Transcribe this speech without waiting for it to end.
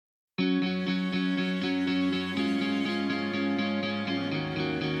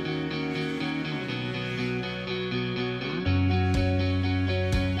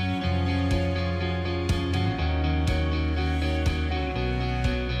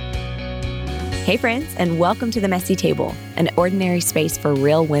Hey friends, and welcome to The Messy Table, an ordinary space for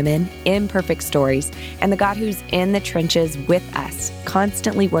real women, imperfect stories, and the God who's in the trenches with us,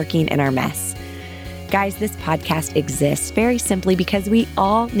 constantly working in our mess. Guys, this podcast exists very simply because we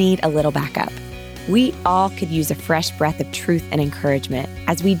all need a little backup. We all could use a fresh breath of truth and encouragement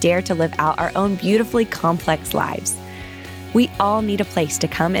as we dare to live out our own beautifully complex lives. We all need a place to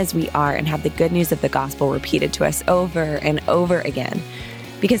come as we are and have the good news of the gospel repeated to us over and over again,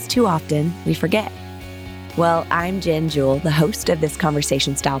 because too often we forget. Well, I'm Jen Jewell, the host of this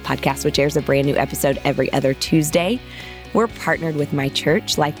conversation-style podcast, which airs a brand new episode every other Tuesday. We're partnered with my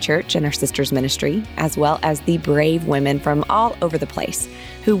church, Life Church, and our sisters ministry, as well as the brave women from all over the place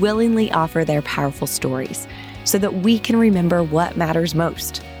who willingly offer their powerful stories so that we can remember what matters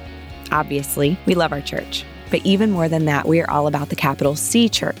most. Obviously, we love our church, but even more than that, we are all about the capital C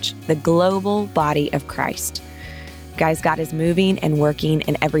Church, the global body of Christ. Guys, God is moving and working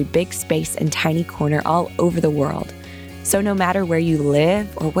in every big space and tiny corner all over the world. So no matter where you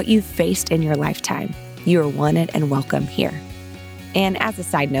live or what you've faced in your lifetime, you are wanted and welcome here. And as a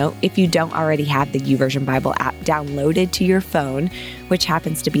side note, if you don't already have the YouVersion Bible app downloaded to your phone, which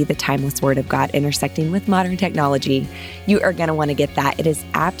happens to be the timeless Word of God intersecting with modern technology, you are going to want to get that. It is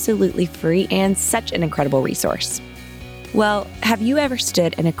absolutely free and such an incredible resource. Well, have you ever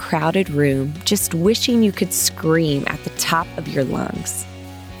stood in a crowded room just wishing you could scream at the top of your lungs?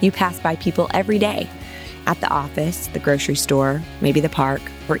 You pass by people every day, at the office, the grocery store, maybe the park,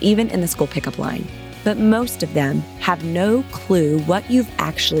 or even in the school pickup line. But most of them have no clue what you've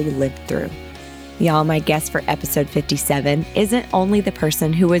actually lived through. Y'all, my guest for episode 57 isn't only the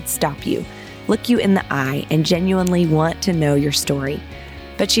person who would stop you, look you in the eye, and genuinely want to know your story,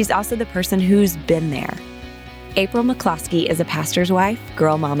 but she's also the person who's been there. April McCloskey is a pastor's wife,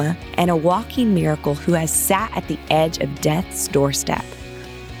 girl mama, and a walking miracle who has sat at the edge of death's doorstep.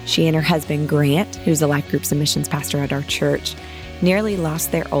 She and her husband, Grant, who's a life group submissions pastor at our church, nearly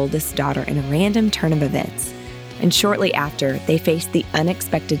lost their oldest daughter in a random turn of events. And shortly after, they faced the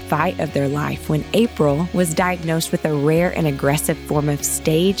unexpected fight of their life when April was diagnosed with a rare and aggressive form of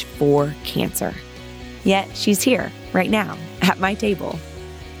stage 4 cancer. Yet she's here, right now, at my table.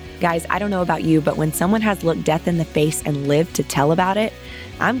 Guys, I don't know about you, but when someone has looked death in the face and lived to tell about it,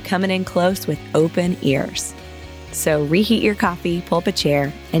 I'm coming in close with open ears. So reheat your coffee, pull up a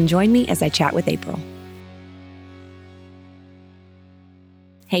chair, and join me as I chat with April.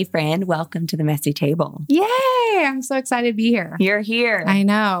 Hey friend, welcome to The Messy Table. Yay! I'm so excited to be here. You're here. I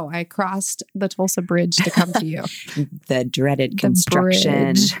know. I crossed the Tulsa Bridge to come to you. The dreaded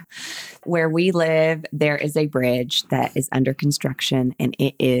construction. Bridge. Where we live, there is a bridge that is under construction and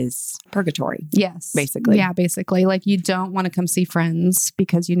it is purgatory. Yes. Basically. Yeah, basically. Like you don't want to come see friends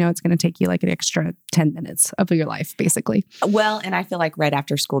because you know it's going to take you like an extra 10 minutes of your life, basically. Well, and I feel like right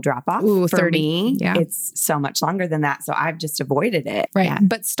after school drop off, for 30. me, Yeah. It's so much longer than that. So I've just avoided it. Right. Yeah.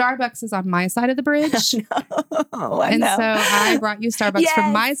 But Starbucks is on my side of the bridge. I and know. so I brought you Starbucks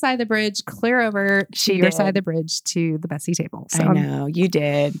from my side of the bridge, clear over to your side of the bridge to the Messy Table. So I know, you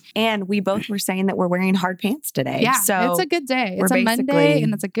did. And we both were saying that we're wearing hard pants today. Yeah, so it's a good day. It's a Monday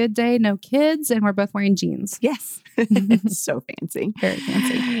and it's a good day. No kids and we're both wearing jeans. Yes. So fancy. Very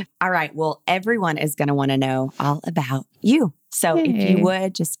fancy. All right. Well, everyone is going to want to know all about you. So if you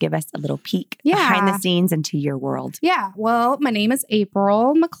would just give us a little peek behind the scenes into your world. Yeah. Well, my name is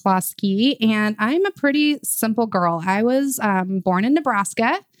April McCloskey and I'm a pretty simple girl. I was born in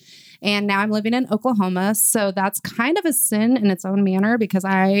Nebraska. And now I'm living in Oklahoma. So that's kind of a sin in its own manner because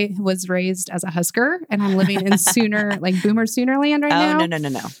I was raised as a Husker and I'm living in Boomer Sooner land right now.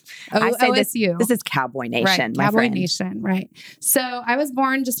 No. I say OSU. This is Cowboy Nation, right, my Cowboy friend. Nation, right. So I was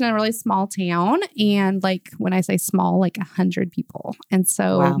born just in a really small town. And when I say small, 100 people. And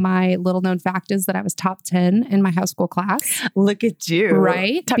so my little known fact is that I was top 10 in my high school class. Look at you.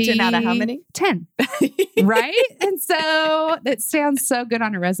 Right. Top 10 out of how many? 10. Right. And so that sounds so good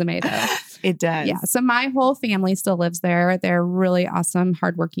on a resume though. It does. Yeah. So my whole family still lives there. They're really awesome,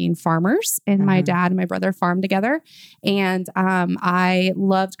 hardworking farmers. And my dad and my brother farm together. And I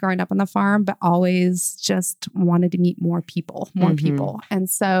loved growing up on the farm, but always just wanted to meet more people. And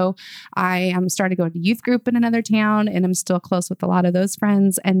so I started going to youth group in another town and I'm still close with a lot of those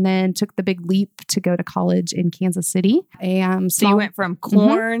friends. And then took the big leap to go to college in Kansas City. So you went from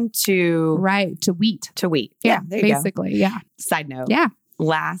corn to... Right. To wheat. Yeah. There you basically. go. Yeah. Side note. Yeah.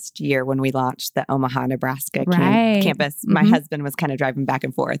 Last year when we launched the Omaha, Nebraska campus, my husband was kind of driving back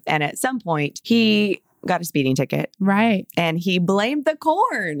and forth. And at some point he got a speeding ticket. Right. And he blamed the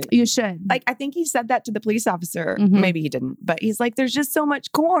corn. You should. Like, I think he said that to the police officer. Mhm. Maybe he didn't, but he's like, there's just so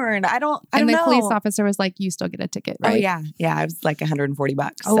much corn. I don't know. And the police officer was like, you still get a ticket, right? Oh, yeah. Yeah. It was like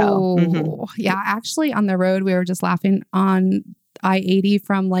 $140. Oh, So, yeah. Actually, on the road, we were just laughing on I-80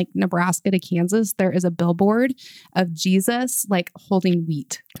 from like Nebraska to Kansas. There is a billboard of Jesus like holding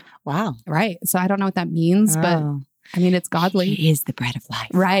wheat. Wow. Right. So I don't know what that means, but I mean, it's godly. He is the bread of life.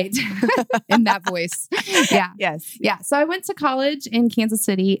 Right. In that voice. Yeah. Yes. Yeah. So I went to college in Kansas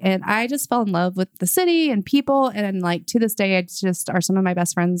City and I just fell in love with the city and people. And like to this day, I just are some of my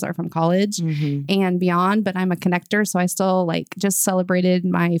best friends are from college and beyond, but I'm a connector. So I still like just celebrated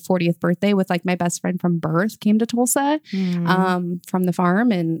my 40th birthday with like my best friend from birth came to Tulsa from the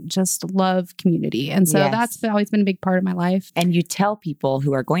farm and just love community. And so that's always been a big part of my life. And you tell people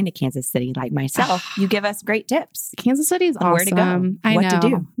who are going to Kansas City, like myself, you give us great tips. Kansas City is awesome. Where to go, what to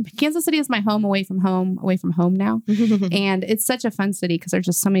do. Kansas City is my home away from home now. And it's such a fun city because there's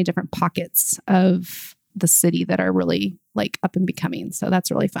just so many different pockets of the city that are really like up and becoming. So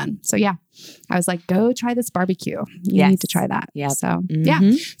that's really fun. So yeah, I was like, go try this barbecue. You need to try that. Yeah. So yeah.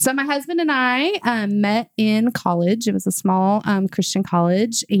 So my husband and I met in college. It was a small Christian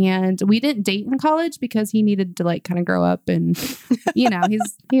college and we didn't date in college because he needed to like kind of grow up and, you know,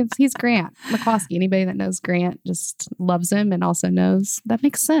 he's Grant McCloskey. Anybody that knows Grant just loves him and also knows that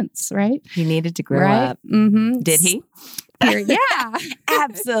makes sense, right? He needed to grow up. Did he? Yeah.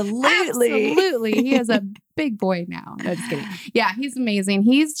 Absolutely. Absolutely. He is a big boy now. No, just kidding. Yeah, he's amazing.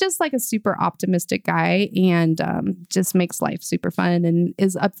 He's just like a super optimistic guy and just makes life super fun and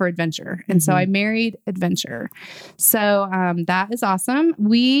is up for adventure. And so I married adventure. So that is awesome.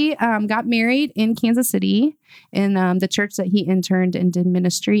 We got married in Kansas City in the church that he interned and did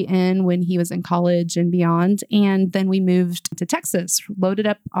ministry in when he was in college and beyond. And then we moved to Texas, loaded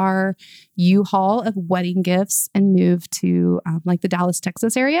up our U-Haul of wedding gifts and moved to like the Dallas,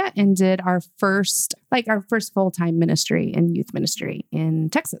 Texas area and did our first full-time ministry and youth ministry in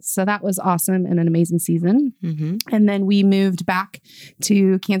Texas. So that was awesome and an amazing season. And then we moved back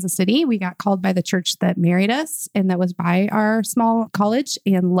to Kansas City. We got called by the church that married us and that was by our small college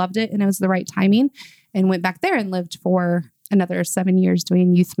and loved it. And it was the right timing and went back there and lived for another 7 years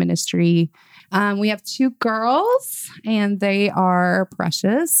doing youth ministry. We have 2 girls and they are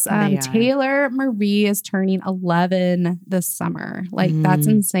precious. Taylor Marie is turning 11 this summer. Like that's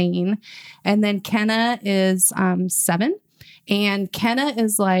insane. And then Kenna is 7. And Kenna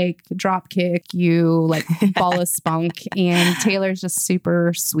is like drop kick you, like ball of spunk. And Taylor's just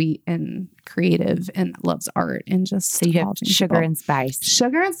super sweet and creative and loves art and just so you have sugar and spice.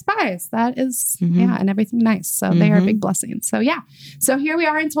 Sugar and spice. That is, and everything nice. So they are a big blessing. So yeah. So here we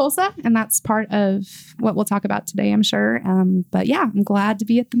are in Tulsa and that's part of what we'll talk about today, I'm sure. But yeah, I'm glad to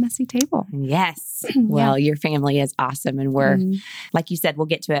be at the messy table. Yes. Well, your family is awesome. And we're, like you said, we'll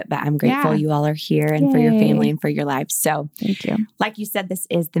get to it, but I'm grateful you all are here and for your family and for your lives. So thank you. Like you said, this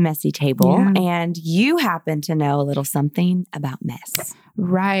is the messy table and you happen to know a little something about mess.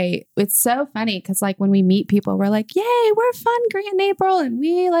 Right. It's so funny because like when we meet people, we're like, yay, we're fun, Grant and April, and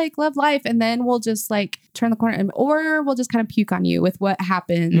we like love life. And then we'll just like turn the corner or we'll just kind of puke on you with what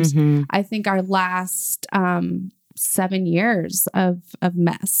happened. I think our last 7 years of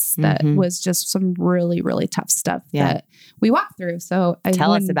mess that was just some really, really tough stuff that we walked through. So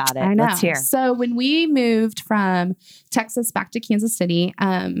tell us about it. I know. Let's hear. So when we moved from Texas back to Kansas City,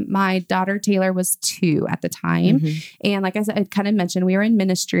 my daughter Taylor was 2 at the time. And like I said, I kind of mentioned we were in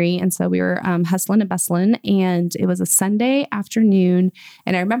ministry. And so we were hustling and bustling and it was a Sunday afternoon.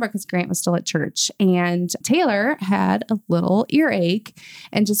 And I remember because Grant was still at church and Taylor had a little earache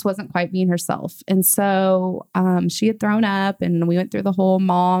and just wasn't quite being herself. And so she had thrown up and we went through the whole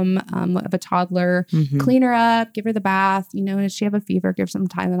mom of a toddler, clean her up, give her the bath, you know, does she have a fever, give her some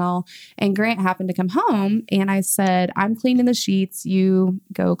Tylenol. And Grant happened to come home and I said, I'm cleaning the sheets, you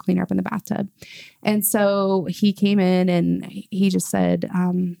go clean her up in the bathtub. And so he came in and he just said,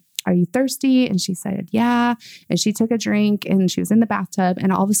 are you thirsty? And she said, yeah. And she took a drink and she was in the bathtub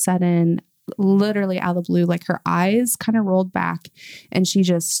and all of a sudden, literally out of the blue, like her eyes kind of rolled back and she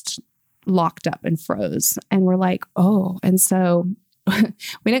just locked up and froze. And we're like, oh. And so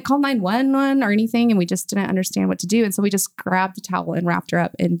we didn't call 911 or anything. And we just didn't understand what to do. And so we just grabbed a towel and wrapped her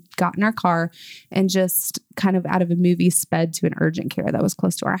up and got in our car and just kind of out of a movie sped to an urgent care that was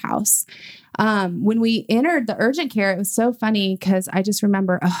close to our house. When we entered the urgent care, it was so funny because I just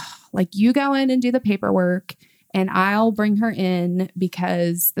remember, like you go in and do the paperwork and I'll bring her in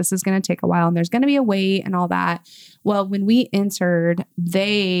because this is going to take a while and there's going to be a wait and all that. Well, when we entered,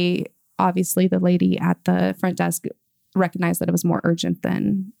 obviously the lady at the front desk recognized that it was more urgent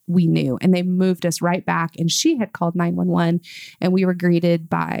than we knew. And they moved us right back. And she had called 911 and we were greeted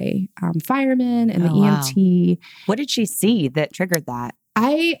by firemen and the EMT. Wow. What did she see that triggered that?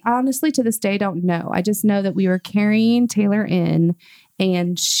 I honestly, to this day, don't know. I just know that we were carrying Taylor in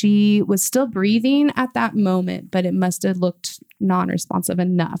and she was still breathing at that moment, but it must have looked non-responsive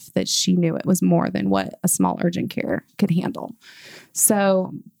enough that she knew it was more than what a small urgent care could handle.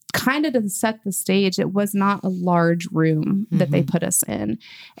 So kind of to set the stage, it was not a large room that they put us in.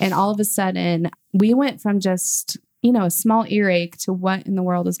 And all of a sudden, we went from just, a small earache to what in the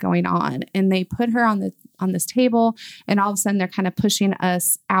world is going on. And they put her on this table, and all of a sudden they're kind of pushing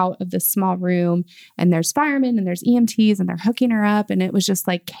us out of this small room, and there's firemen and there's EMTs and they're hooking her up. And it was just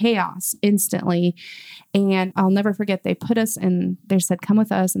like chaos instantly. And I'll never forget, they said, come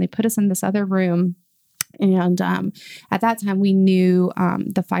with us. And they put us in this other room. And at that time, we knew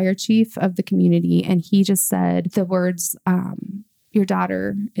the fire chief of the community, and he just said the words, your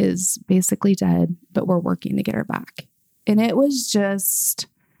daughter is basically dead, but we're working to get her back. And it was just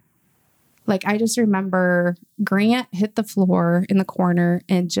like, I just remember Grant hit the floor in the corner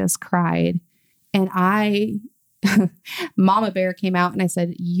and just cried. And Mama Bear came out and I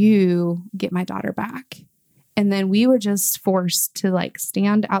said, you get my daughter back. And then we were just forced to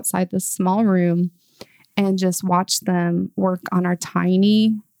stand outside this small room and just watch them work on our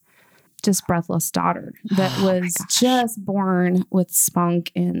tiny, just breathless daughter that was just born with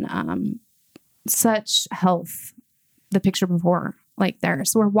spunk and such health, the picture before there.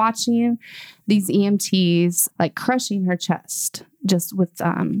 So we're watching these EMTs crushing her chest just with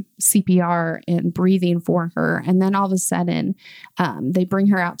CPR and breathing for her. And then all of a sudden they bring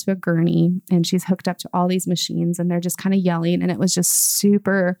her out to a gurney and she's hooked up to all these machines and they're just kind of yelling. And it was just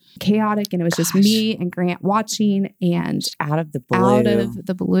super chaotic. And it was just me and Grant watching and out of the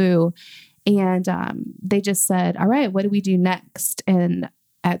blue. And they just said, all right, what do we do next? And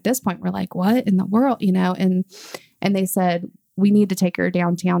at this point we're like, what in the world, and they said, we need to take her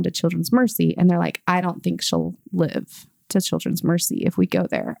downtown to Children's Mercy. And they're like, I don't think she'll live to Children's Mercy if we go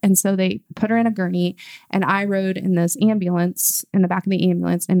there. And so they put her in a gurney and I rode in this ambulance, in the back of the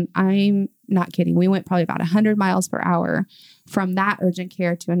ambulance. And I'm not kidding. We went probably about 100 miles per hour from that urgent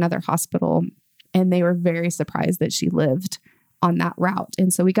care to another hospital. And they were very surprised that she lived on that route.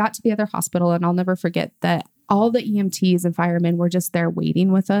 And so we got to the other hospital, and I'll never forget that all the EMTs and firemen were just there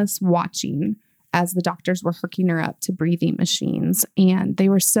waiting with us, watching as the doctors were hooking her up to breathing machines. And they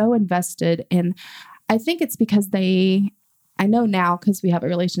were so invested. And I think it's because I know now, because we have a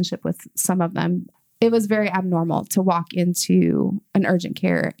relationship with some of them, it was very abnormal to walk into an urgent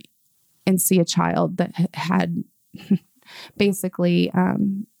care and see a child that had basically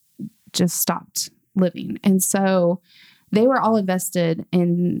just stopped living. And so they were all invested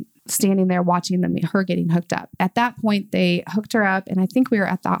in standing there watching her getting hooked up. At that point, they hooked her up, and I think we were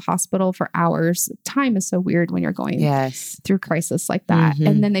at that hospital for hours. Time is so weird when you're going through crisis like that.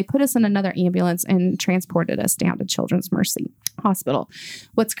 And then they put us in another ambulance and transported us down to Children's Mercy Hospital.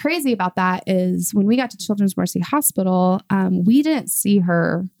 What's crazy about that is when we got to Children's Mercy Hospital, we didn't see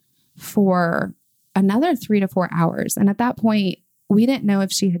her for another 3 to 4 hours. And at that point, we didn't know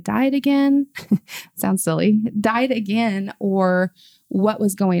if she had died again. Sounds silly. Died again, or what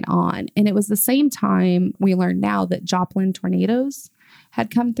was going on. And it was the same time we learned now that Joplin tornadoes had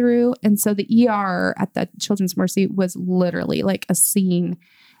come through. And so the ER at the Children's Mercy was literally like a scene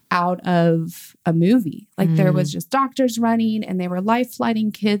out of a movie. There was just doctors running, and they were life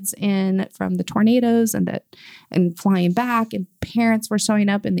flighting kids in from the tornadoes and flying back, and parents were showing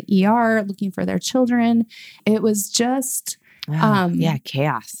up in the ER looking for their children. It was just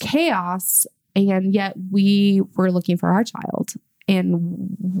chaos. And yet we were looking for our child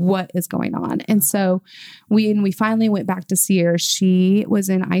and what is going on. And so when we finally went back to see her, she was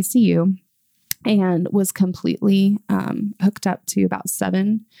in ICU and was completely hooked up to about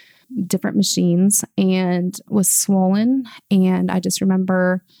 7 different machines and was swollen. And I just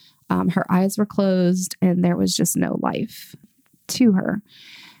remember her eyes were closed and there was just no life to her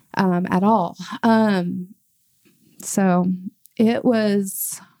at all. So it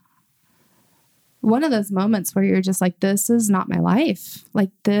was one of those moments where you're just like, this is not my life.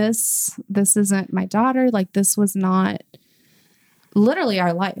 This isn't my daughter. This was not literally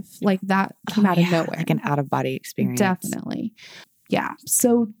our life. That came out of nowhere. Like an out-of-body experience. Definitely. Yeah.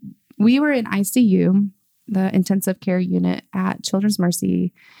 So we were in ICU, the intensive care unit at Children's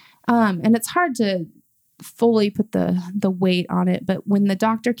Mercy. And it's hard to fully put the weight on it. But when the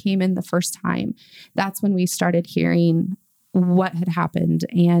doctor came in the first time, that's when we started hearing what had happened,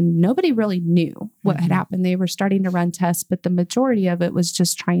 and nobody really knew what had happened. They were starting to run tests, but the majority of it was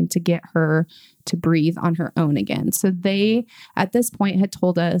just trying to get her to breathe on her own again. So they, at this point, had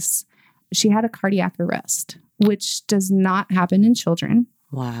told us she had a cardiac arrest, which does not happen in children.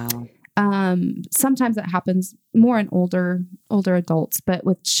 Wow. Sometimes it happens more in older adults, but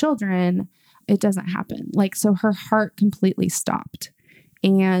with children, it doesn't happen. Like, so her heart completely stopped,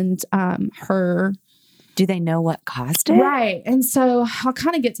 and do they know what caused it? Right. And so I'll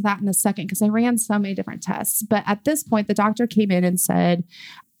kind of get to that in a second because I ran so many different tests. But at this point, the doctor came in and said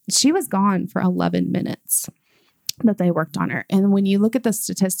she was gone for 11 minutes that they worked on her. And when you look at the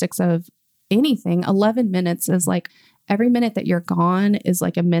statistics of anything, 11 minutes is like every minute that you're gone is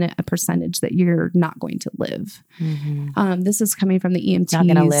like a percentage that you're not going to live. This is coming from the EMTs. Not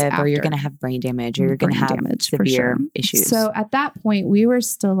going to live, or you're going to have brain damage, or you're going to have severe issues. So at that point, we were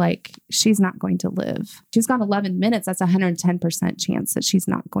still like, she's not going to live. She's gone 11 minutes. That's 110% chance that she's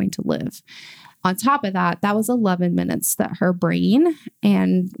not going to live. On top of that, that was 11 minutes that her brain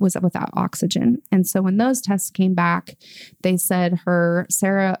was without oxygen. And so when those tests came back, they said her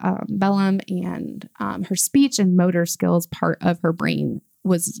cerebellum and her speech and motor skills part of her brain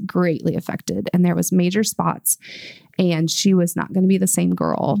was greatly affected. And there was major spots, and she was not going to be the same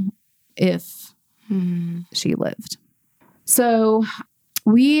girl if she lived. So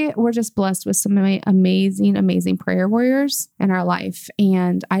we were just blessed with some amazing, amazing prayer warriors in our life.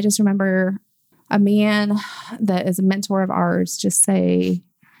 And I just remember a man that is a mentor of ours just say,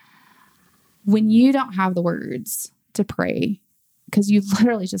 when you don't have the words to pray, because you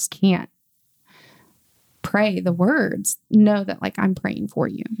literally just can't pray the words, know that like I'm praying for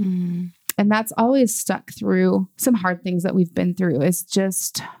you. And that's always stuck through some hard things that we've been through, is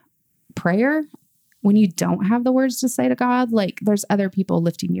just prayer. When you don't have the words to say to God, like there's other people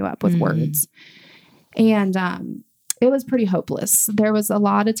lifting you up with words. And, it was pretty hopeless. There was a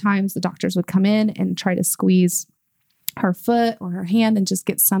lot of times the doctors would come in and try to squeeze her foot or her hand and just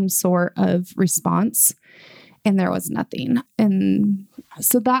get some sort of response. And there was nothing. And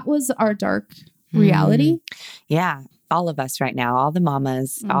so that was our dark reality. Yeah. All of us right now, all the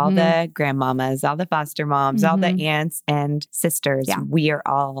mamas, all the grandmamas, all the foster moms, all the aunts and sisters, we are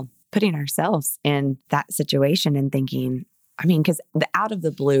all putting ourselves in that situation and thinking, I mean, because the out of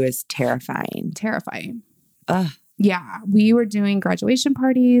the blue is terrifying. Terrifying. Ugh. Yeah, we were doing graduation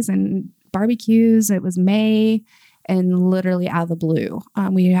parties and barbecues. It was May, and literally out of the blue,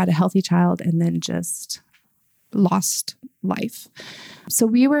 we had a healthy child and then just lost life. So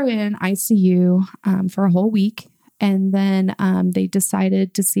we were in ICU for a whole week. And then they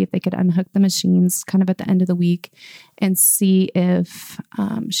decided to see if they could unhook the machines kind of at the end of the week and see if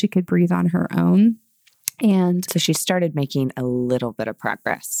she could breathe on her own. And so she started making a little bit of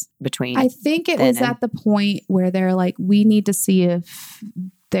progress between. I think it was at the point where they're like, we need to see if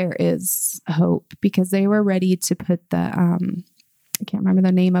there is hope, because they were ready to put the, I can't remember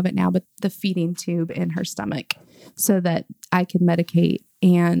the name of it now, but the feeding tube in her stomach so that I could medicate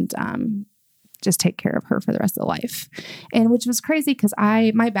and just take care of her for the rest of the life. And which was crazy because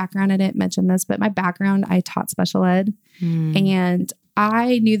my background, I didn't mention this, but my background, I taught special ed and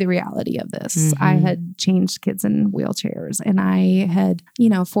I knew the reality of this. I had changed kids in wheelchairs, and I had,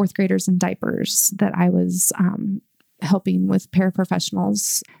 fourth graders in diapers that I was helping with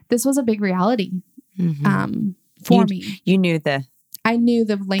paraprofessionals. This was a big reality for me. You knew I knew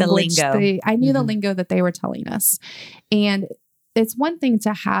the language. The lingo. I knew the lingo that they were telling us. And it's one thing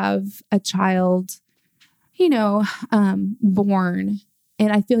to have a child, born.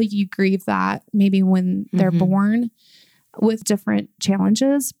 And I feel like you grieve that maybe when they're born with different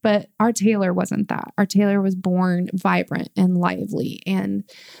challenges, but our Taylor wasn't that. Our Taylor was born vibrant and lively and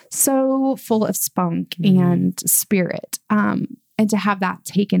so full of spunk and spirit. And to have that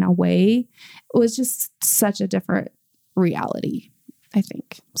taken away was just such a different reality, I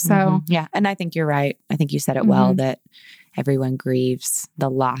think. So, yeah. And I think you're right. I think you said it well, that everyone grieves the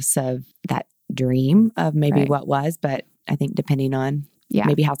loss of that dream of maybe what was, but I think depending on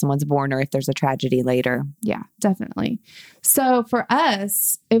maybe how someone's born or if there's a tragedy later. Yeah, definitely. So for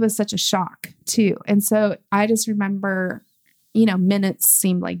us, it was such a shock too. And so I just remember, minutes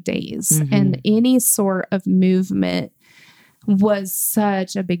seemed like days and any sort of movement was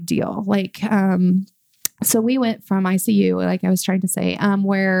such a big deal. Like, so we went from ICU, like I was trying to say,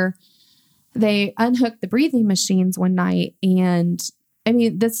 where they unhooked the breathing machines one night. And I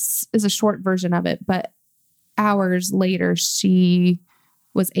mean, this is a short version of it, but hours later, she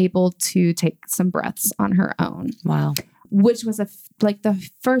was able to take some breaths on her own. Wow. which was like the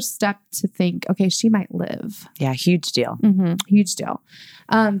first step to think, okay, she might live. Yeah. Huge deal. Huge deal.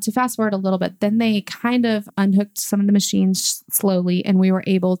 To fast forward a little bit, then they kind of unhooked some of the machines slowly, and we were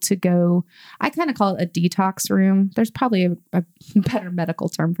able to go, I kind of call it a detox room. There's probably a better medical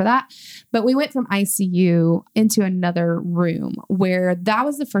term for that. But we went from ICU into another room where that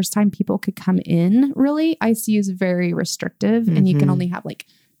was the first time people could come in, really. ICU is very restrictive, and you can only have like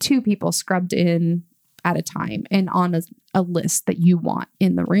 2 people scrubbed in at a time and on a list that you want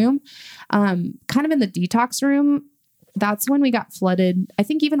in the room. Kind of in the detox room, that's when we got flooded. I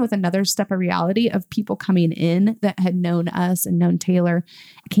think even with another step of reality of people coming in that had known us and known Taylor,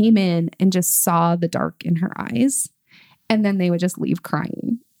 came in and just saw the dark in her eyes. And then they would just leave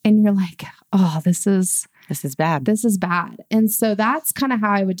crying. And you're like, oh, this is bad. This is bad. And so that's kind of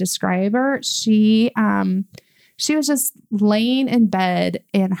how I would describe her. She was just laying in bed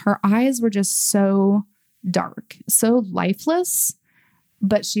and her eyes were just so dark, so lifeless,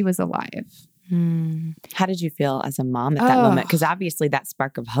 but she was alive. How did you feel as a mom at that moment? Because obviously that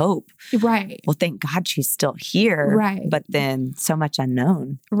spark of hope. Right. Well, thank God she's still here. Right. But then so much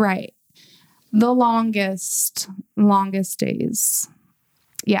unknown. Right. The longest days.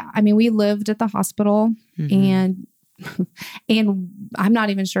 Yeah. I mean, we lived at the hospital and I'm not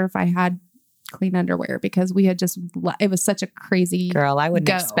even sure if I had clean underwear because we had just, it was such a crazy girl. I wouldn't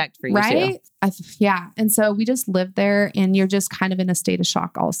expect for you right? to. Yeah. And so we just lived there and you're just kind of in a state of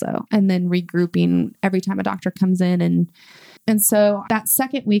shock also. And then regrouping every time a doctor comes in. And so that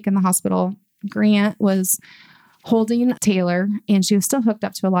second week in the hospital, Grant was holding Taylor and she was still hooked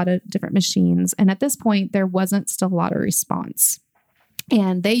up to a lot of different machines. And at this point, there wasn't still a lot of response.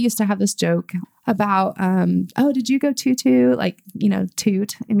 And they used to have this joke about, oh, did you go toot? Like,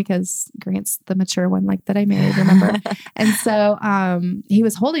 toot. And because Grant's the mature one, like that I married, remember? And so he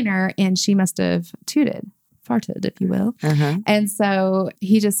was holding her and she must have farted, if you will. And so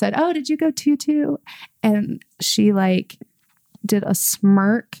he just said, oh, did you go toot? And she like did a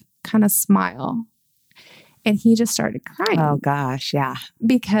smirk kind of smile. And he just started crying. Oh, gosh. Yeah.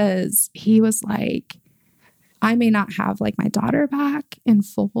 Because he was like, I may not have like my daughter back in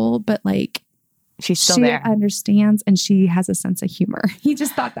full, but like she's still there. She understands and she has a sense of humor. He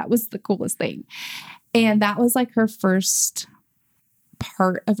just thought that was the coolest thing. And that was like her first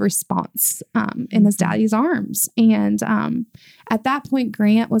part of response in his daddy's arms. And at that point,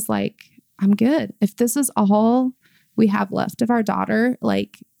 Grant was like, I'm good. If this is all we have left of our daughter,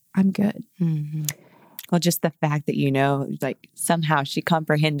 like I'm good. Well, just the fact that, like somehow she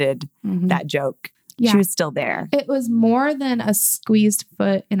comprehended that joke. Yeah. She was still there. It was more than a squeezed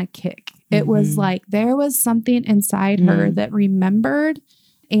foot and a kick. It was like there was something inside her that remembered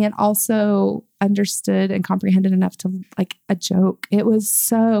and also understood and comprehended enough to like a joke. It was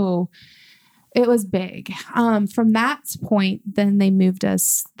big. From that point, then they moved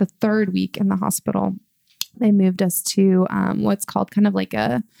us the third week in the hospital. They moved us to what's called kind of like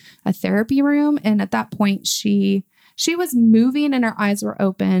a therapy room. And at that point, she was moving and her eyes were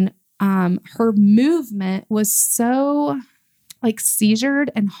open. Her movement was so like seizured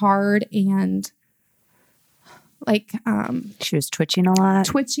and hard and like, she was twitching a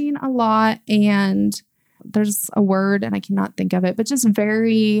lot. And there's a word and I cannot think of it, but just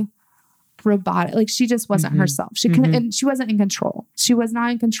very robotic. Like she just wasn't herself. She couldn't, and she wasn't in control. She was not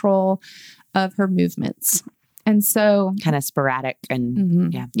in control of her movements. And so kind of sporadic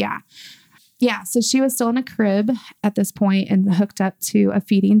and Yeah. So she was still in a crib at this point and hooked up to a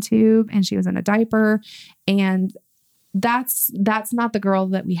feeding tube and she was in a diaper. And that's not the girl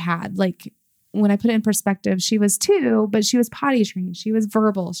that we had. Like when I put it in perspective, she was 2, but she was potty trained. She was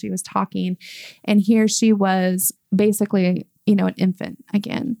verbal. She was talking. And here she was basically, an infant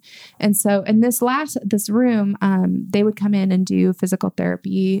again. And so in this room, they would come in and do physical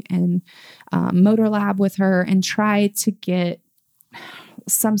therapy and motor lab with her and try to get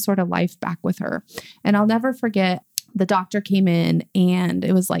some sort of life back with her. And I'll never forget, the doctor came in and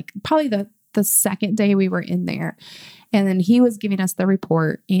it was like probably the second day we were in there. And then he was giving us the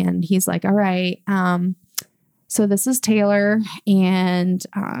report and he's like, all right, so this is Taylor and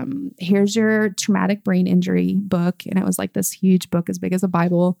here's your traumatic brain injury book. And it was like this huge book as big as a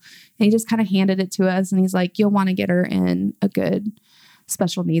Bible. And he just kind of handed it to us and he's like, you'll want to get her in a good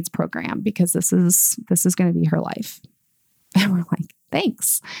special needs program because this is going to be her life. And we're like,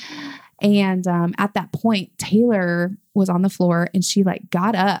 thanks. And at that point, Taylor was on the floor and she like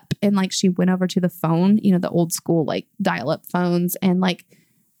got up and like she went over to the phone, the old school like dial-up phones and like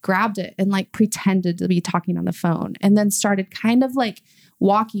grabbed it and like pretended to be talking on the phone and then started kind of like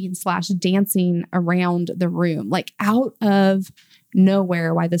walking/dancing around the room, like out of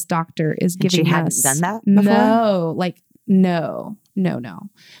nowhere. Why this doctor is giving us. She hadn't done that before? No, like no.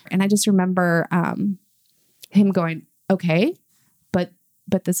 And I just remember him going, okay,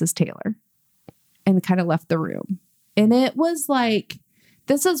 but this is Taylor, and kind of left the room. And it was like,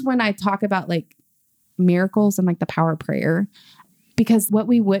 this is when I talk about like miracles and like the power of prayer, because what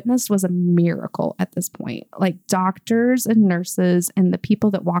we witnessed was a miracle at this point. Like doctors and nurses and the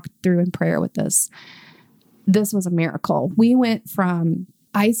people that walked through in prayer with us, this was a miracle. We went from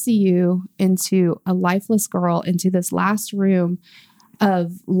ICU into a lifeless girl into this last room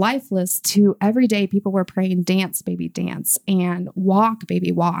of lifeless to every day people were praying, dance, baby, dance, and walk,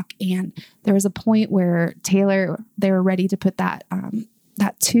 baby, walk. And there was a point where Taylor, they were ready to put that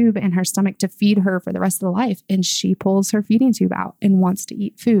tube in her stomach to feed her for the rest of the life. And she pulls her feeding tube out and wants to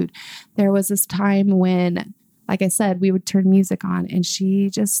eat food. There was this time when, like I said, we would turn music on and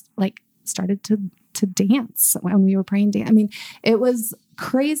she just like started to dance when we were praying. I mean, it was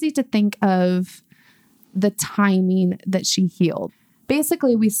crazy to think of the timing that she healed.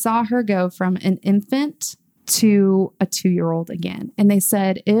 Basically, we saw her go from an infant to a 2-year-old again. And they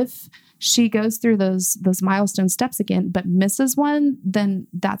said, if she goes through those milestone steps again, but misses one, then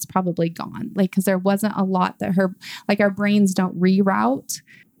that's probably gone. Like, cause there wasn't a lot that our brains don't reroute,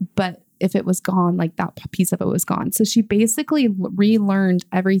 but if it was gone, like that piece of it was gone. So she basically relearned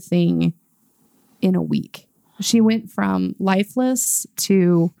everything in a week. She went from lifeless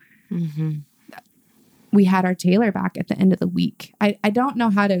to, we had our Taylor back at the end of the week. I don't know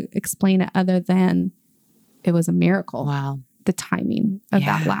how to explain it other than it was a miracle. Wow. The timing of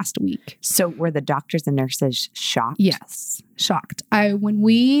that last week. So were the doctors and nurses shocked? Yes. Shocked.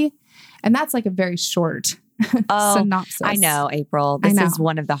 And that's like a very short synopsis. I know, April. This is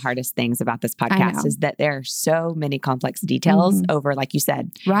one of the hardest things about this podcast is that there are so many complex details over, like you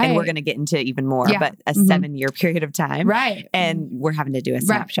said, and we're going to get into even more, but a 7-year period of time. Right. And we're having to do a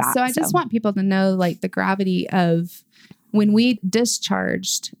snapshot. Right. So I just want people to know like the gravity of when we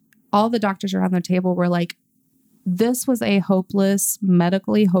discharged, all the doctors around the table were like, this was a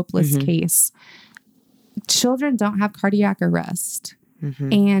medically hopeless case. Children don't have cardiac arrest.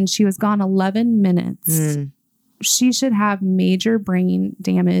 And she was gone 11 minutes. She should have major brain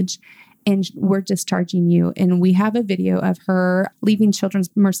damage and we're discharging you. And we have a video of her leaving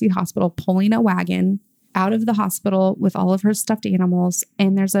Children's Mercy Hospital, pulling a wagon out of the hospital with all of her stuffed animals.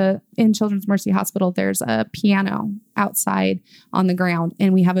 And in Children's Mercy Hospital, there's a piano outside on the ground.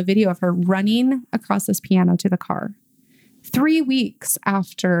 And we have a video of her running across this piano to the car 3 weeks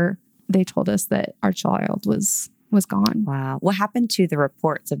after they told us that our child was gone. Wow. What happened to the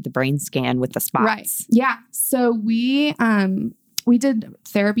reports of the brain scan with the spots? Right. Yeah. So we did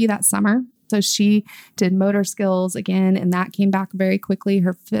therapy that summer. So she did motor skills again, and that came back very quickly.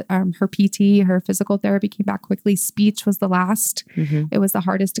 Her PT, her physical therapy came back quickly. Speech was the last. It was the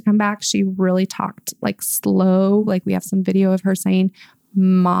hardest to come back. She really talked like slow. Like we have some video of her saying,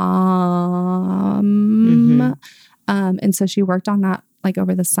 "Mom." And so she worked on that like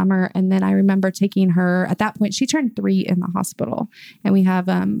over the summer. And then I remember taking her, at that point, she turned 3 in the hospital. And we have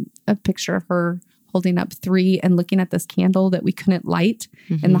a picture of her holding up 3 and looking at this candle that we couldn't light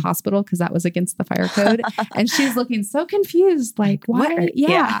in the hospital because that was against the fire code. And she's looking so confused, like, why?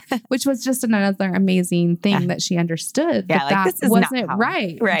 Which was just another amazing thing that she understood. That this wasn't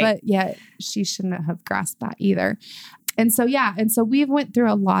right. But yet she shouldn't have grasped that either. And so, we went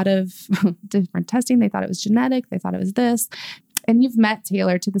through a lot of different testing. They thought it was genetic. They thought it was this. And you've met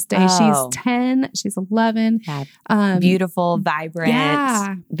Taylor to this day. She's 10. She's 11. Beautiful,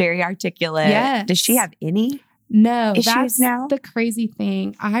 vibrant, very articulate. Yes. Does she have any issues now? The crazy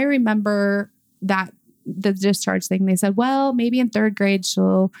thing. I remember that the discharge thing. They said, well, maybe in 3rd grade,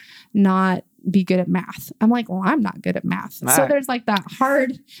 she'll not be good at math. I'm like, well, I'm not good at math. So there's like that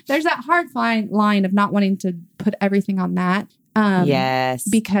hard line of not wanting to put everything on that.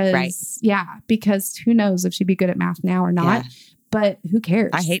 Because who knows if she'd be good at math now or not, but who cares?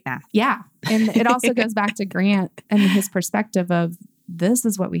 I hate math. Yeah. And it also goes back to Grant and his perspective of this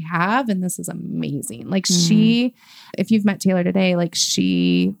is what we have. And this is amazing. Like if you've met Taylor today, like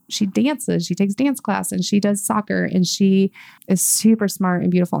she dances, she takes dance class and she does soccer and she is super smart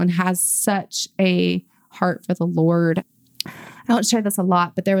and beautiful and has such a heart for the Lord. I don't share this a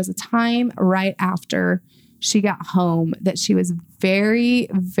lot, but there was a time right after she got home that she was very,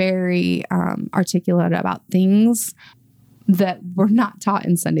 very articulate about things that were not taught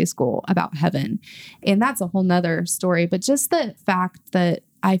in Sunday school about heaven. And that's a whole nother story. But just the fact that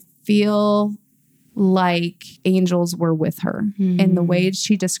I feel like angels were with her and the way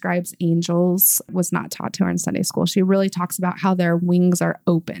she describes angels was not taught to her in Sunday school. She really talks about how their wings are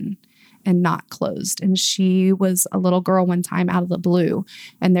open and not closed. And she was a little girl one time out of the blue,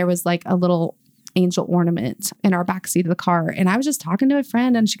 and there was like a little angel ornament in our backseat of the car. And I was just talking to a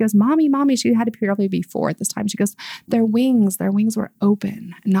friend and she goes, Mommy, she had a probably be 4 at this time. She goes, their wings were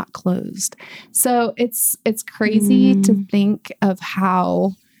open, not closed. So it's crazy to think of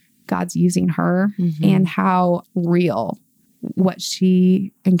how God's using her and how real what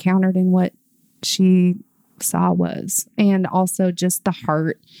she encountered and what she saw was, and also just the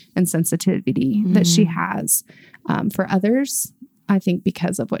heart and sensitivity that she has for others, I think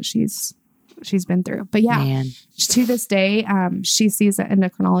because of what she's been through. But to this day, she sees an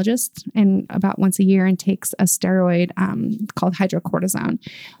endocrinologist and about once a year and takes a steroid called hydrocortisone.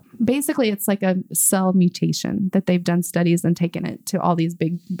 Basically, it's like a cell mutation that they've done studies and taken it to all these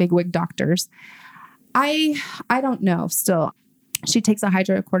big wig doctors. I don't know still. She takes a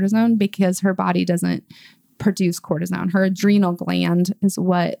hydrocortisone because her body doesn't produce cortisone. Her adrenal gland is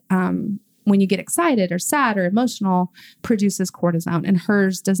what, when you get excited or sad or emotional, produces cortisone, and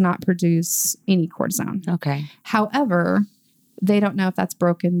hers does not produce any cortisone. Okay. However, they don't know if that's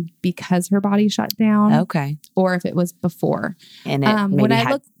broken because her body shut down. Okay. Or if it was before. And it maybe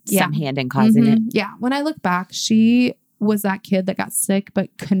had some hand in causing it. Yeah. When I look back, she was that kid that got sick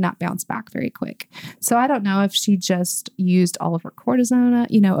but could not bounce back very quick. So I don't know if she just used all of her cortisone,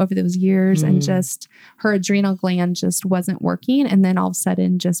 over those years and just her adrenal gland just wasn't working. And then all of a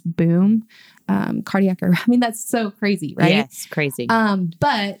sudden just boom, cardiac arrest. I mean, that's so crazy, right? Yes, crazy.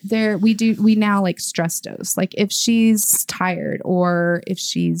 But we now like stress dose. Like if she's tired or if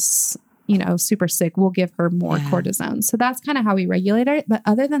she's super sick, we'll give her more cortisone. So that's kind of how we regulate it. But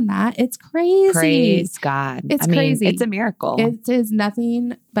other than that, it's crazy. Praise God. It's crazy. It's a miracle. It is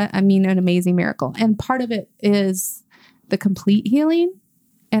nothing but, an amazing miracle. And part of it is the complete healing.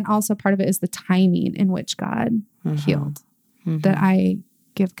 And also part of it is the timing in which God healed that I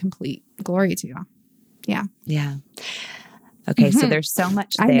give complete glory to. Yeah. Yeah. Okay. So there's so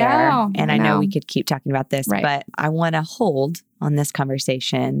much there. I know we could keep talking about this, but I want to hold on this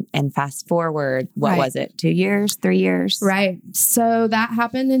conversation and fast forward. What was it? 2 years, 3 years? Right. So that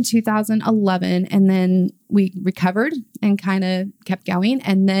happened in 2011 and then we recovered and kind of kept going.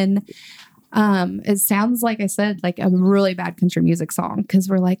 And then it sounds like I said, like a really bad country music song. Cause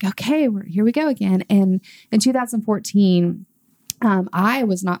we're like, okay, here we go again. And in 2014, I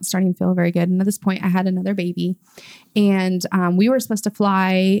was not starting to feel very good. And at this point I had another baby and, we were supposed to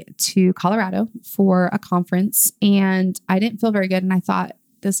fly to Colorado for a conference and I didn't feel very good. And I thought,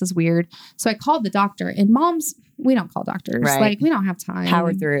 this is weird. So I called the doctor and moms, we don't call doctors. Right. Like we don't have time.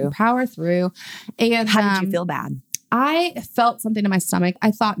 Power through. And how did you feel bad? I felt something in my stomach.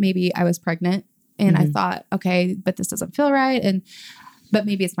 I thought maybe I was pregnant and I thought, okay, but this doesn't feel right. But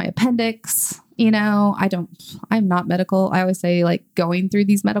maybe it's my appendix. I'm not medical. I always say like going through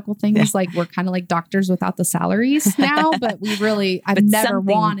these medical things, like we're kind of like doctors without the salaries now, but I've never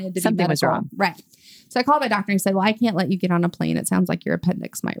wanted to be medical. Was wrong. Right. So I called my doctor and he said, well, I can't let you get on a plane. It sounds like your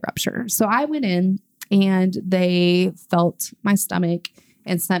appendix might rupture. So I went in and they felt my stomach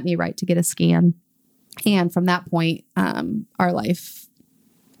and sent me right to get a scan. And from that point, our life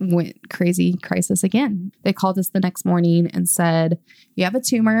went crazy crisis again. They called us the next morning and said, you have a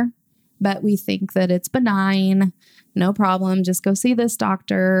tumor, but we think that it's benign. No problem. Just go see this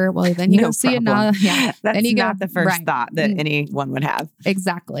doctor. Well, then you go see another. Yeah. That's then you not the first thought that anyone would have.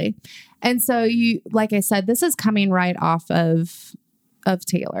 Exactly. And so like I said, this is coming right off of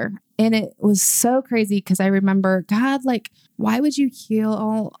Taylor. And it was so crazy because I remember, God, like, why would you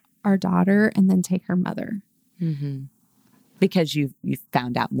heal our daughter and then take her mother? Mm-hmm. Because you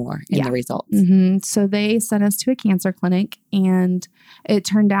found out more in the results. Mm-hmm. So they sent us to a cancer clinic and it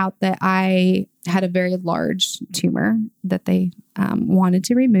turned out that I had a very large tumor that they wanted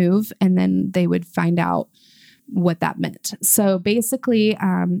to remove and then they would find out what that meant. So basically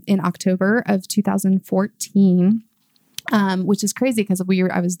in October of 2014, which is crazy because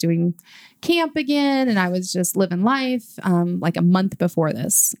I was doing camp again and I was just living life like a month before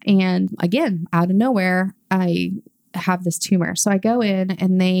this. And again, out of nowhere, I have this tumor. So I go in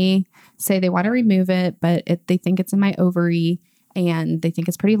and they say they want to remove it, but they think it's in my ovary and they think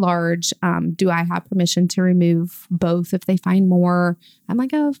it's pretty large. Do I have permission to remove both if they find more? I'm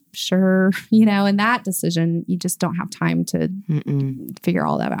like, oh, sure. And that decision, you just don't have time to figure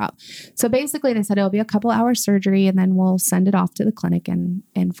all that out. So basically they said it'll be a couple hours surgery and then we'll send it off to the clinic and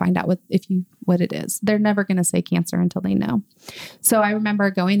find out what it is. They're never going to say cancer until they know. So I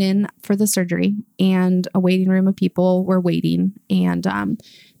remember going in for the surgery and a waiting room of people were waiting. And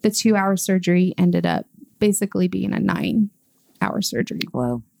the 2-hour surgery ended up basically being a 9-hour surgery.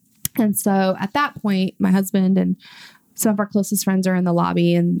 Whoa. And so at that point, my husband and some of our closest friends are in the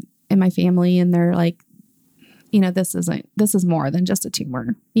lobby and my family, and they're like, this is more than just a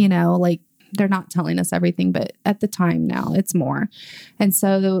tumor, like they're not telling us everything, but at the time now it's more. And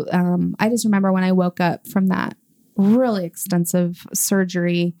so I just remember when I woke up from that really extensive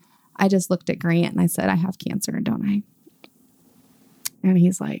surgery, I just looked at Grant and I said, I have cancer, don't I? And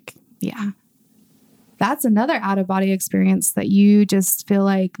he's like, yeah. That's another out of body experience that you just feel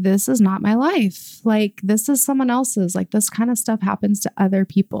like, this is not my life. Like, this is someone else's. Like, this kind of stuff happens to other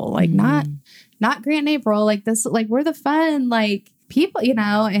people. Like, not Grant and April. Like, this, like, we're the fun, like, people, you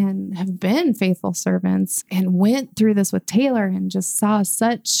know, and have been faithful servants and went through this with Taylor and just saw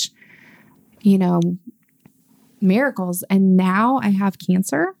such, you know, miracles. And now I have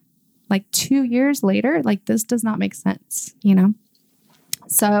cancer, like 2 years later. Like, this does not make sense, you know?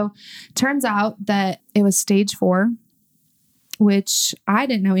 So turns out that it was stage 4, which I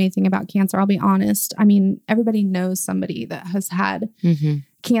didn't know anything about cancer. I'll be honest. I mean, everybody knows somebody that has had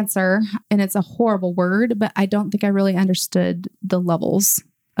cancer, and it's a horrible word, but I don't think I really understood the levels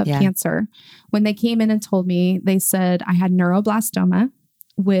of cancer. When they came in and told me, they said I had neuroblastoma,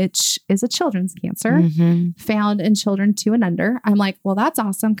 which is a children's cancer found in children 2 and under. I'm like, well, that's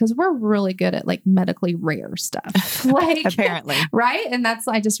awesome, because we're really good at like medically rare stuff. Like, apparently. Right. And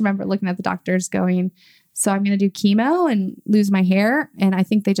I just remember looking at the doctors going, so I'm going to do chemo and lose my hair. And I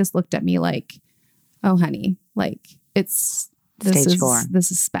think they just looked at me like, oh, honey, like this Stage 4.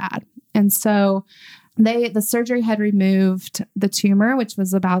 This is bad. And so the surgery had removed the tumor, which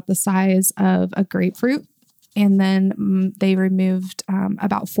was about the size of a grapefruit. And then they removed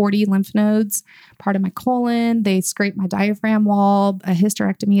about 40 lymph nodes, part of my colon. They scraped my diaphragm wall, a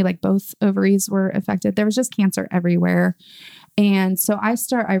hysterectomy, like both ovaries were affected. There was just cancer everywhere. And so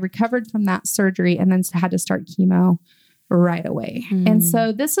I recovered from that surgery and then had to start chemo right away. And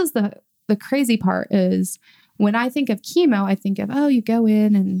so this is the crazy part is when I think of chemo, I think of, oh, you go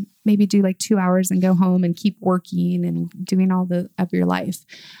in and maybe do like 2 hours and go home and keep working and doing all of your life.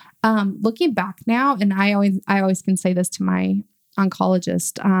 Looking back now, and I always can say this to my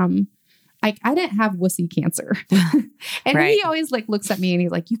oncologist, I didn't have wussy cancer. And he always like looks at me and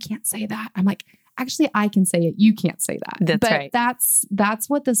he's like, you can't say that. I'm like, actually, I can say it. You can't say that. That's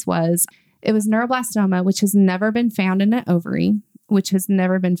what this was. It was neuroblastoma, which has never been found in an ovary, which has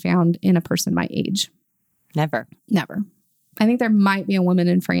never been found in a person my age. Never. I think there might be a woman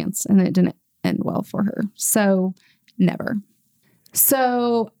in France and it didn't end well for her. So never.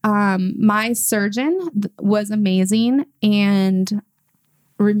 So my surgeon was amazing and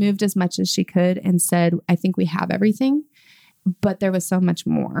removed as much as she could and said, I think we have everything, but there was so much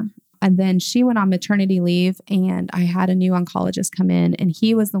more. And then she went on maternity leave and I had a new oncologist come in and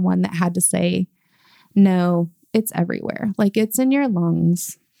he was the one that had to say, no, it's everywhere. Like, it's in your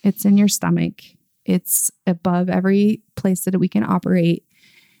lungs. It's in your stomach. It's above every place that we can operate.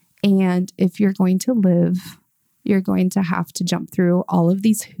 And if you're going to live, you're going to have to jump through all of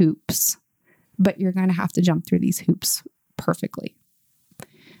these hoops, but you're going to have to jump through these hoops perfectly.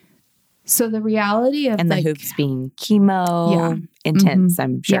 So the reality of the hoops being chemo, intense,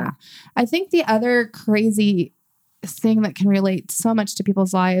 I'm sure. Yeah. I think the other crazy thing that can relate so much to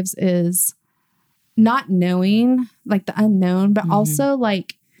people's lives is not knowing, like the unknown, but also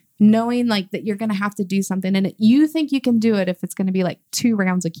like knowing like that you're going to have to do something and you think you can do it if it's going to be like 2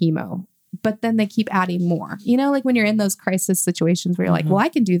 rounds of chemo. But then they keep adding more, you know, like when you're in those crisis situations where you're like, well, I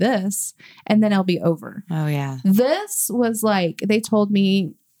can do this and then it'll be over. Oh, yeah. This was like, they told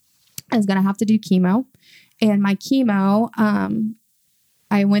me I was going to have to do chemo, and my chemo,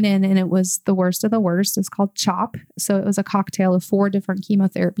 I went in and it was the worst of the worst. It's called CHOP. So it was a cocktail of 4 different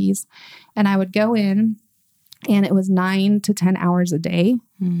chemotherapies, and I would go in and it was 9 to 10 hours a day.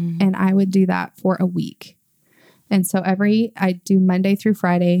 And I would do that for a week. And so I do Monday through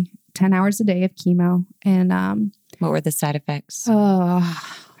Friday, 10 hours a day of chemo. And what were the side effects?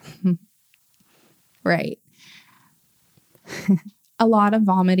 Right. A lot of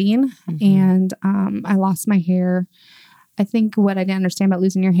vomiting and I lost my hair. I think what I didn't understand about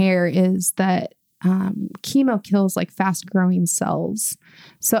losing your hair is that chemo kills like fast growing cells.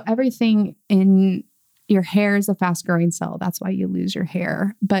 So everything in your hair is a fast growing cell. That's why you lose your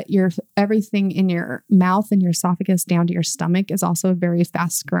hair. But everything in your mouth and your esophagus down to your stomach is also a very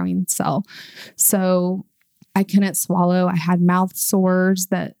fast growing cell. So I couldn't swallow. I had mouth sores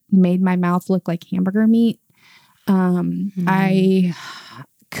that made my mouth look like hamburger meat. I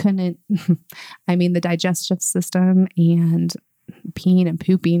couldn't, I mean, the digestive system and peeing and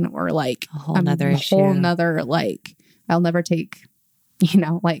pooping were like a whole nother like, I'll never take,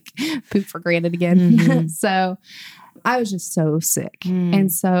 like poop for granted again. So I was just so sick.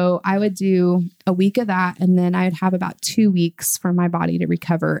 And so I would do a week of that. And then I would have about 2 weeks for my body to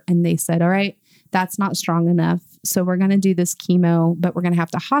recover. And they said, all right, that's not strong enough. So we're going to do this chemo, but we're going to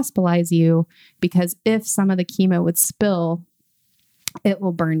have to hospitalize you because if some of the chemo would spill, it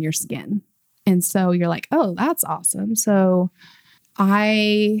will burn your skin. And so you're like, oh, that's awesome. So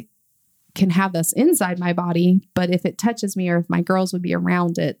I can have this inside my body, but if it touches me or if my girls would be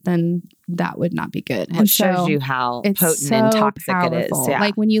around it, then that would not be good. Well, and it shows so you how it's potent so and toxic powerful. it is. Yeah.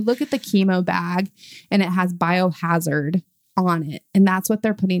 Like when you look at the chemo bag and it has biohazard on it, and that's what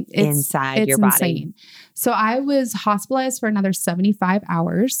they're putting inside your body. Insane. So I was hospitalized for another 75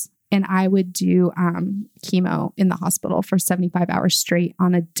 hours and I would do chemo in the hospital for 75 hours straight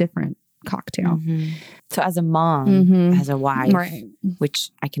on a different cocktail. Mm-hmm. So as a mom, as a wife, right. which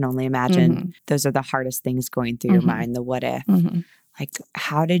I can only imagine, those are the hardest things going through your mind, the what if. Like,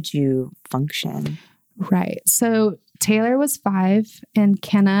 how did you function? Right. So Taylor was 5 and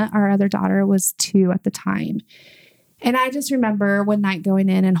Kenna, our other daughter, was 2 at the time. And I just remember one night going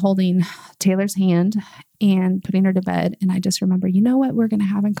in and holding Taylor's hand and putting her to bed. And I just remember, you know what we're going to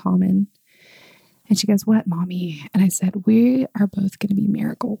have in common? And she goes, what, Mommy? And I said, we are both going to be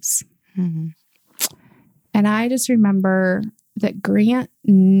miracles. And I just remember that Grant,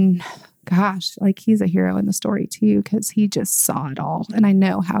 gosh, like he's a hero in the story too, because he just saw it all. And I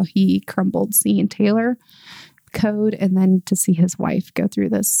know how he crumbled seeing Taylor code and then to see his wife go through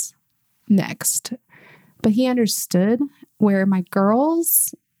this next. But he understood where my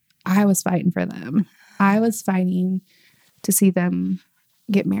girls, I was fighting for them. I was fighting to see them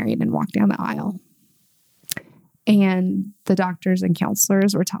get married and walk down the aisle. And the doctors and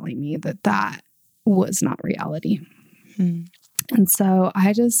counselors were telling me that that was not reality. And so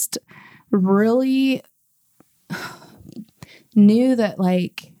I just really knew that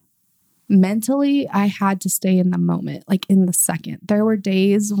like mentally I had to stay in the moment, like in the second. There were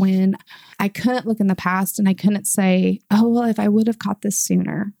days when I couldn't look in the past and I couldn't say, oh, well, if I would have caught this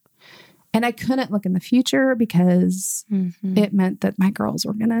sooner. And I couldn't look in the future because it meant that my girls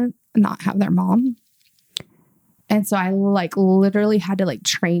were going to not have their mom. And so I like literally had to like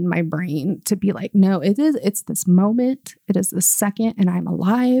train my brain to be like, no, it's this moment. It is this second and I'm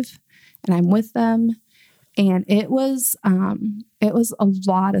alive and I'm with them. And it was a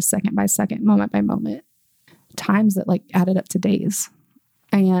lot of second by second, moment by moment times that like added up to days.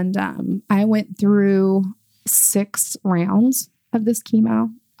 And I went through 6 rounds of this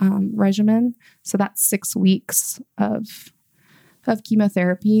chemo regimen. So that's 6 weeks of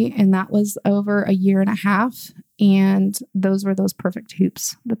chemotherapy. And that was over a year and a half. And those were those perfect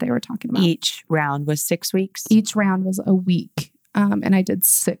hoops that they were talking about. Each round was 6 weeks? Each round was a week. And I did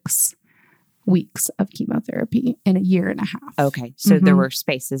 6 weeks of chemotherapy in a year and a half. Okay. So there were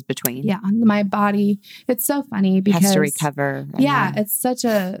spaces between. Yeah. My body, it's so funny because has to recover. Yeah. It's such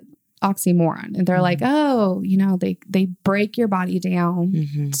a oxymoron. And they're like, oh, you know, they break your body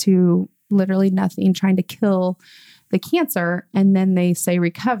down to literally nothing, trying to kill the cancer. And then they say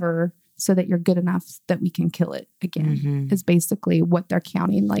recover so that you're good enough that we can kill it again is basically what they're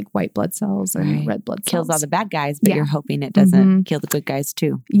counting, like white blood cells and red blood cells. Kills all the bad guys, but you're hoping it doesn't kill the good guys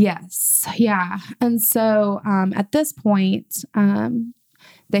too. Yes. Yeah. And so at this point,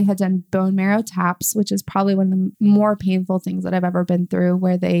 they had done bone marrow taps, which is probably one of the more painful things that I've ever been through,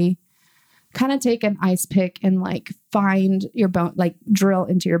 where they kind of take an ice pick and like find your bone, like drill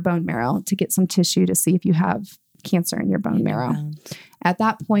into your bone marrow to get some tissue to see if you have cancer in your bone marrow. At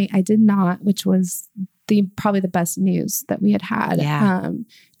that point, I did not, which was probably the best news that we had. Yeah.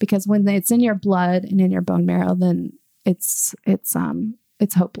 Because when it's in your blood and in your bone marrow, then it's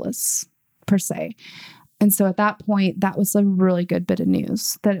hopeless per se. And so at that point, that was a really good bit of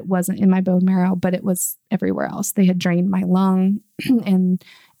news that it wasn't in my bone marrow, but it was everywhere else. They had drained my lung and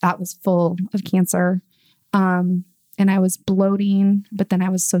that was full of cancer. And I was bloating, but then I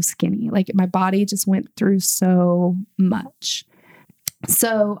was so skinny. Like my body just went through so much.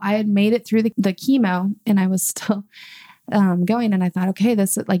 So I had made it through the chemo and I was still going. And I thought, okay,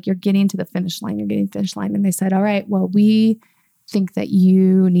 this is like, you're getting to the finish line. You're getting to the finish line. And they said, all right, well, we think that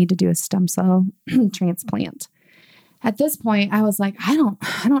you need to do a stem cell transplant. At this point, I was like, I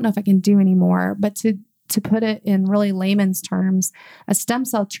don't know if I can do any more, but to put it in really layman's terms, a stem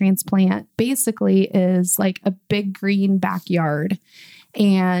cell transplant basically is like a big green backyard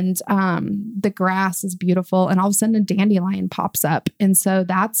and the grass is beautiful and all of a sudden a dandelion pops up. And so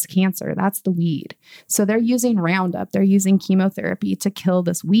that's cancer. That's the weed. So they're using Roundup. They're using chemotherapy to kill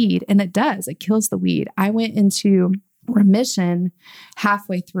this weed. And it kills the weed. I went into remission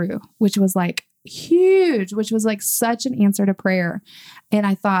halfway through, which was like huge, which was like such an answer to prayer. And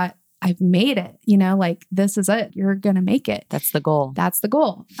I thought, I've made it, like this is it. You're going to make it. That's the goal. That's the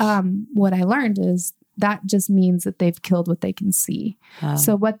goal. What I learned is that just means that they've killed what they can see. Oh.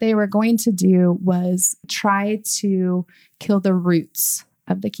 So what they were going to do was try to kill the roots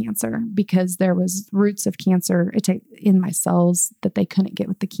of the cancer, because there was roots of cancer in my cells that they couldn't get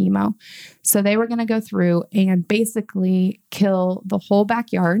with the chemo. So they were going to go through and basically kill the whole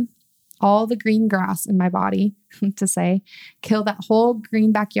backyard, all the green grass in my body, kill that whole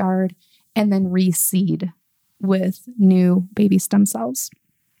green backyard, and then reseed with new baby stem cells.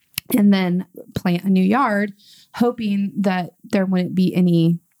 And then plant a new yard, hoping that there wouldn't be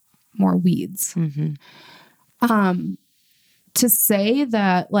any more weeds. Mm-hmm. To say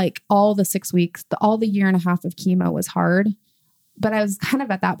that like all the 6 weeks, all the year and a half of chemo was hard, but I was kind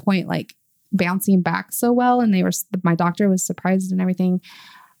of at that point, like bouncing back so well. And my doctor was surprised and everything.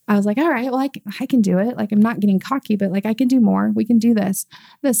 I was like, all right, well, I can do it. Like, I'm not getting cocky, but like, I can do more. We can do this.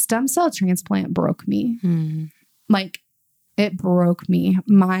 The stem cell transplant broke me. Like, it broke me.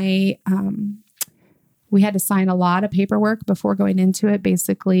 We had to sign a lot of paperwork before going into it,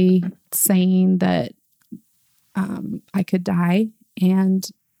 basically saying that I could die and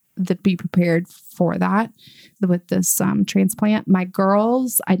that be prepared for that with this transplant. My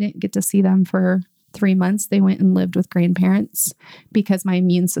girls, I didn't get to see them for 3 months. They went and lived with grandparents because my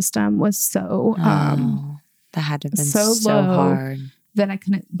immune system was so that had to have been so so low hard that I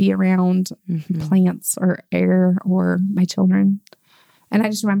couldn't be around plants or air or my children. And I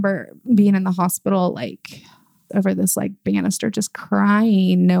just remember being in the hospital, like over this like banister, just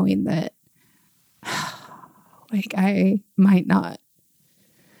crying, knowing that like I might not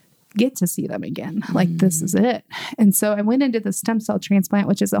get to see them again. Like, this is it. And so I went into the stem cell transplant,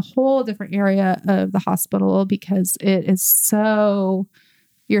 which is a whole different area of the hospital because it is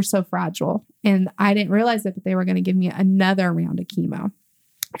you're so fragile. And I didn't realize it, but they were going to give me another round of chemo.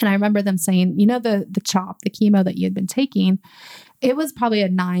 And I remember them saying, the CHOP, the chemo that you had been taking, it was probably a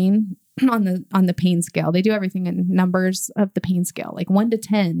 9 on the pain scale. They do everything in numbers of the pain scale, like 1 to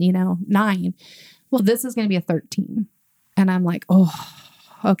 10, 9. Well, this is going to be a 13. And I'm like, oh,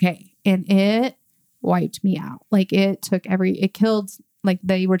 okay. And it wiped me out. Like it killed, like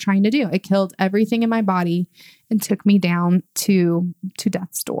they were trying to do. It killed everything in my body and took me down to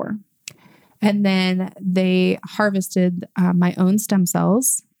death's door. And then they harvested my own stem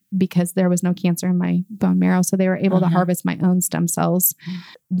cells because there was no cancer in my bone marrow. So they were able to harvest my own stem cells.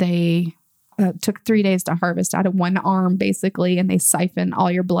 They took 3 days to harvest out of one arm, basically, and they siphon all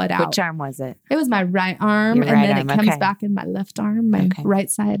your blood out. Which arm was it? It was my right arm, Your and right then arm, it comes okay. back in my left arm, my right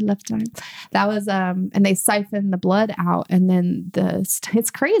side, left arm. That was, and they siphon the blood out, and then it's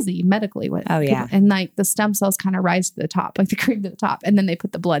crazy medically. And like the stem cells kind of rise to the top, like the cream to the top, and then they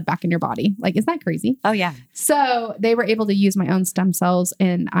put the blood back in your body. Like, isn't that crazy? Oh yeah. So they were able to use my own stem cells,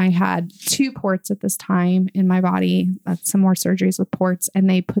 and I had 2 ports at this time in my body, some more surgeries with ports, and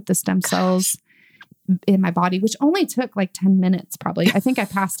they put the stem cells in my body, which only took like 10 minutes probably. I think I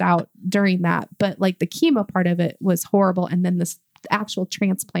passed out during that, but like the chemo part of it was horrible. And then this actual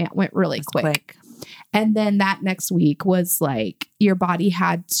transplant went really quick. And then that next week was like, your body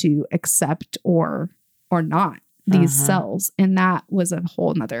had to accept or not these cells. And that was a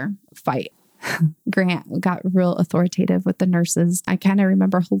whole nother fight. Grant got real authoritative with the nurses. I kind of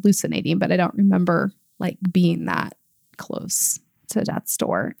remember hallucinating, but I don't remember like being that close to death's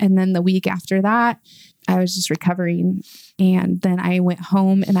door. And then the week after that, I was just recovering. And then I went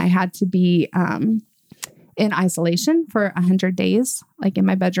home and I had to be in isolation for 100 days, like in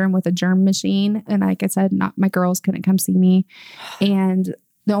my bedroom with a germ machine. And like I said, my girls couldn't come see me. And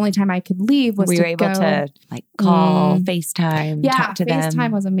the only time I could leave was to able to like call, FaceTime, talk to them.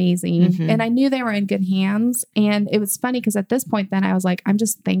 FaceTime was amazing. And I knew they were in good hands. And it was funny because at this point then I was like, I'm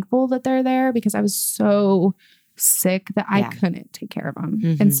just thankful that they're there because I was so sick that I couldn't take care of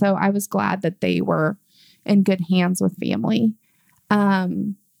them. And so I was glad that they were in good hands with family.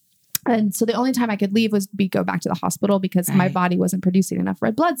 And so the only time I could leave was go back to the hospital because my body wasn't producing enough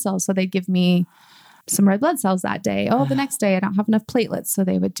red blood cells. So they'd give me some red blood cells that day. Oh, the next day I don't have enough platelets. So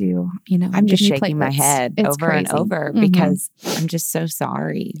they would do, I'm just shaking my head it's over crazy. and over because I'm just so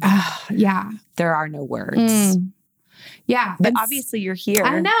sorry. Yeah. There are no words. Yeah. But obviously you're here.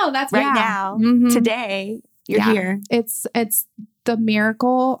 I know that's right now, today. You're here. It's the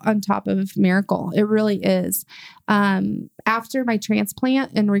miracle on top of miracle. It really is. After my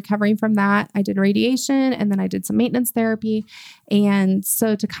transplant and recovering from that, I did radiation and then I did some maintenance therapy. And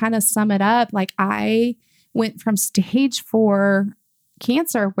so to kind of sum it up, like I went from stage 4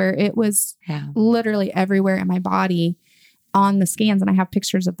 cancer where it was literally everywhere in my body on the scans, and I have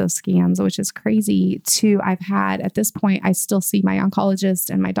pictures of those scans, which is crazy too. I've had, at this point, I still see my oncologist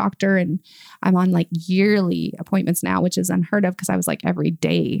and my doctor, and I'm on like yearly appointments now, which is unheard of because I was like every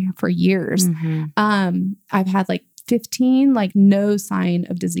day for years. I've had like 15 like no sign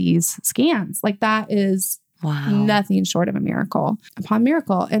of disease scans. Like that is nothing short of a miracle upon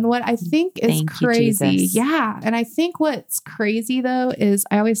miracle. And what I think is crazy. Yeah. And I think what's crazy though, is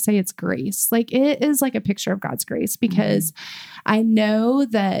I always say it's grace. Like it is like a picture of God's grace, because I know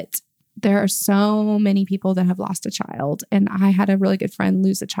that there are so many people that have lost a child. And I had a really good friend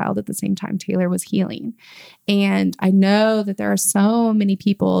lose a child at the same time Taylor was healing. And I know that there are so many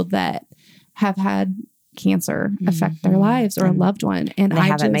people that have had cancer affect their lives or a loved one. And they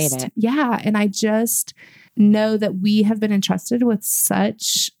haven't made it. Yeah. And I just know that we have been entrusted with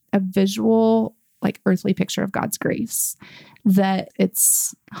such a visual, like earthly picture of God's grace that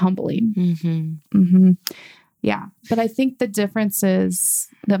it's humbling. Yeah. But I think the difference is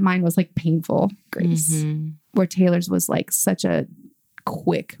that mine was like painful grace, where Taylor's was like such a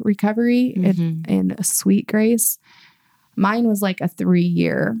quick recovery and a sweet grace. Mine was like a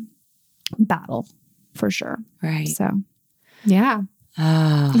 3-year battle for sure. Right. So, yeah.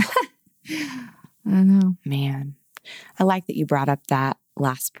 Oh. I know. Man, I like that you brought up that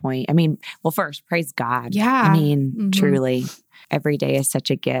last point. I mean, well, first, praise God. Yeah. I mean, truly, every day is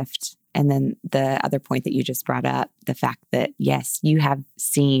such a gift. And then the other point that you just brought up, the fact that, yes, you have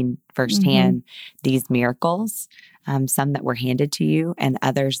seen firsthand these miracles, some that were handed to you and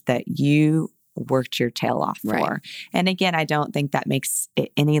others that you worked your tail off for. And again, I don't think that makes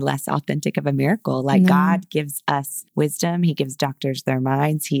it any less authentic of a miracle. Like God gives us wisdom. He gives doctors their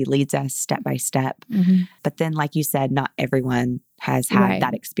minds. He leads us step by step. But then, like you said, not everyone has had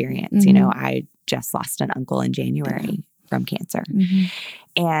that experience. You know, I just lost an uncle in January from cancer.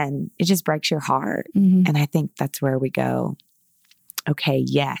 And it just breaks your heart. And I think that's where we go, okay,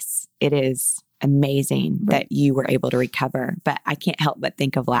 yes, it is amazing that you were able to recover, but I can't help but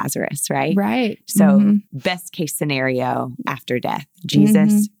think of Lazarus, right? Right. So best case scenario after death,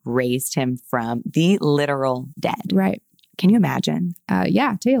 Jesus raised him from the literal dead. Right. Can you imagine?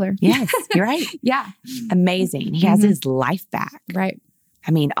 Yeah, Taylor. Yes, you're right. Yeah. Amazing. He has his life back. Right. I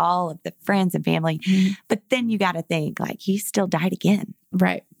mean, all of the friends and family, but then you got to think like he still died again.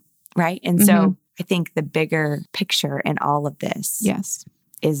 Right. Right. And so I think the bigger picture in all of this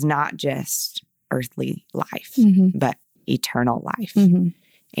is not just earthly life, but eternal life.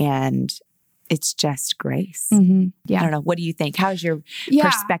 And it's just grace. Yeah. I don't know. What do you think? How's your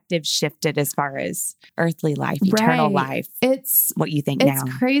perspective shifted as far as earthly life, eternal life? It's what you think now.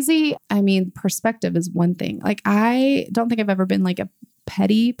 It's crazy. I mean, perspective is one thing. Like, I don't think I've ever been like a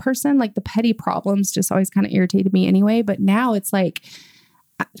petty person. Like the petty problems just always kind of irritated me anyway. But now it's like,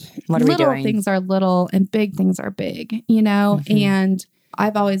 what are we doing? Little things are little and big things are big, you know? And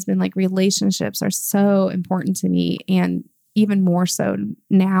I've always been like, relationships are so important to me, and even more so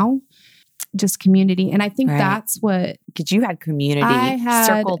now, just community. And I think that's what, because you had community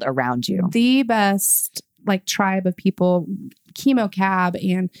circled around you, the best like tribe of people, chemo cab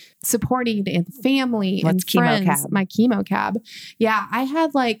and supporting and family. What's and friends. chemo cab? My chemo cab. Yeah. I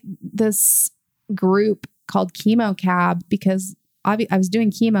had like this group called chemo cab because I was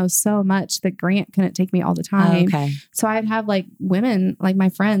doing chemo so much that Grant couldn't take me all the time. So I'd have like women, like my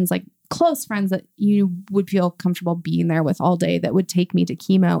friends, like close friends that you would feel comfortable being there with all day that would take me to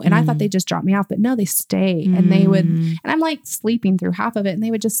chemo. And I thought they'd just drop me off, but no, they stay and they would, and I'm like sleeping through half of it and they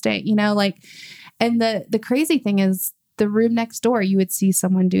would just stay, you know, like, and the crazy thing is the room next door, you would see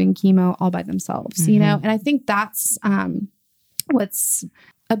someone doing chemo all by themselves, you know? And I think that's, what's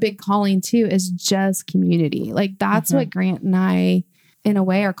a big calling too, is just community. Like that's what Grant and I, in a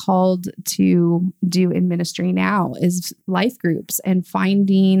way, are called to do in ministry now, is life groups and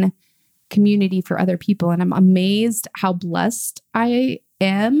finding community for other people. And I'm amazed how blessed I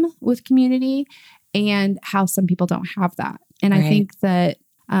am with community and how some people don't have that. And I think that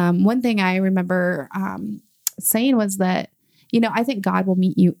one thing I remember saying was that, you know, I think God will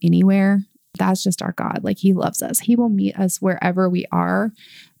meet you anywhere. That's just our God. Like he loves us. He will meet us wherever we are.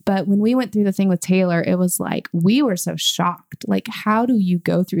 But when we went through the thing with Taylor, it was like, we were so shocked. Like, how do you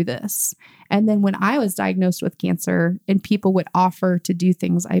go through this? And then when I was diagnosed with cancer and people would offer to do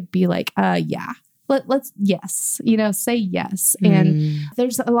things, I'd be like, yeah, let's, yes, you know, say yes. And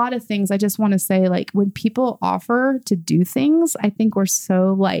there's a lot of things I just want to say, like when people offer to do things, I think we're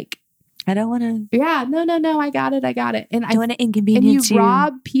so like, I don't want to. Yeah, no. I got it. And I want to inconvenience you.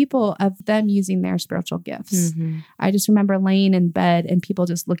 Rob people of them using their spiritual gifts. I just remember laying in bed and people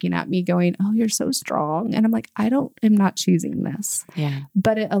just looking at me going, "Oh, you're so strong." And I'm like, I'm not choosing this. Yeah.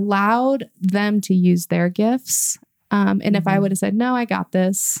 But it allowed them to use their gifts And if I would have said, no, I got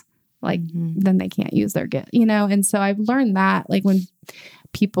this, like, then they can't use their gift, you know? And so I've learned that, like, when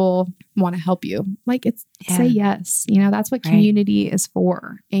people want to help you, like, say yes, you know, that's what community is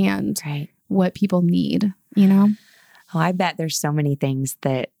for, and what people need, you know? Oh, I bet there's so many things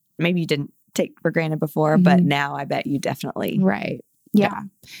that maybe you didn't take for granted before, but now I bet you definitely. Right. Yeah.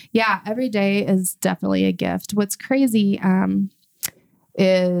 Yeah. Every day is definitely a gift. What's crazy,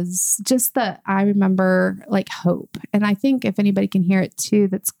 is just that I remember like hope. And I think if anybody can hear it too,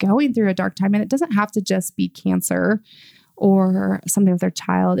 that's going through a dark time, and it doesn't have to just be cancer or something with their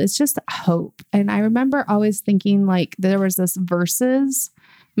child, it's just hope. And I remember always thinking like there was this versus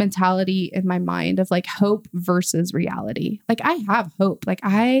mentality in my mind of like hope versus reality. Like I have hope, like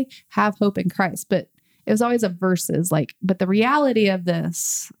I have hope in Christ, but it was always a versus, like, but the reality of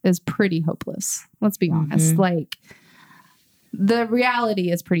this is pretty hopeless. Let's be honest. Like, the reality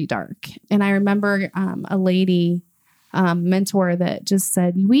is pretty dark. And I remember a lady mentor that just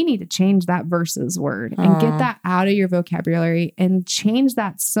said, we need to change that versus word and get that out of your vocabulary and change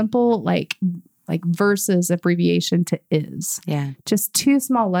that simple, like versus abbreviation to is. Yeah. Just 2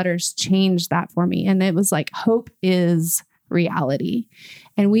 small letters changed that for me. And it was like, hope is reality.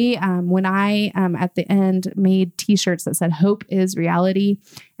 And we, when I, at the end made t-shirts that said hope is reality,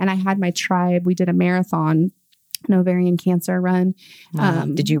 and I had my tribe, we did a marathon, an ovarian cancer run.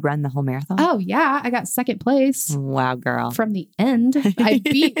 Did you run the whole marathon? Oh yeah. I got 2nd place. Wow, girl. From the end. I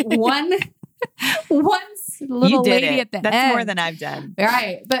beat one little lady at the end. That's more than I've done.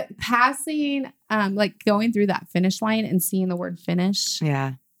 Right. But passing, like going through that finish line and seeing the word finish.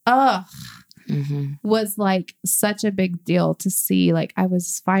 Yeah. Was like such a big deal to see. Like I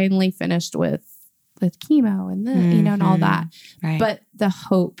was finally finished with chemo and the, you know, and all that. Right. But the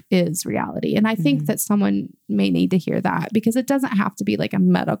hope is reality. And I think that someone may need to hear that, because it doesn't have to be like a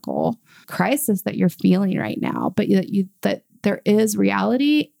medical crisis that you're feeling right now, but that there is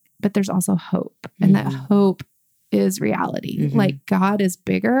reality, but there's also hope, and that hope is reality. Like God is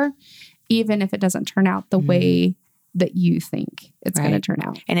bigger, even if it doesn't turn out the way that you think it's going to turn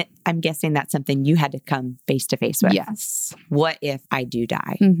out. And I'm guessing that's something you had to come face to face with. Yes. What if I do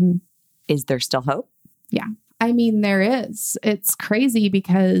die? Is there still hope? Yeah. I mean, there is. It's crazy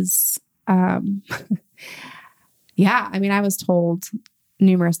because, I mean, I was told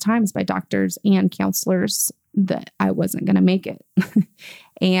numerous times by doctors and counselors that I wasn't going to make it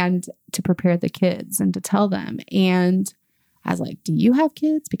and to prepare the kids and to tell them. And I was like, do you have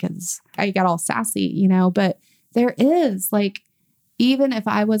kids? Because I got all sassy, you know, but there is, like, even if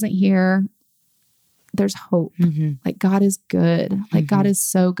I wasn't here, there's hope. Like God is good. Like God is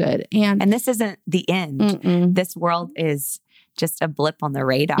so good. And this isn't the end. This world is just a blip on the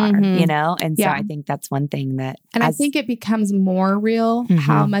radar, you know? And so I think that's one thing that... And I think it becomes more real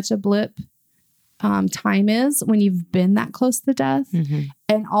how much a blip time is when you've been that close to death.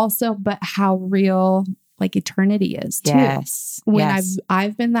 And also, but how real like eternity is too. Yes. When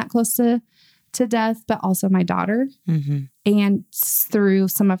I've been that close to death, but also my daughter, and through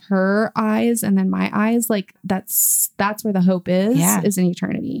some of her eyes and then my eyes, like that's where the hope is in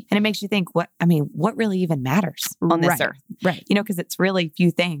eternity. And it makes you think, what really even matters on this earth? Right. You know, because it's really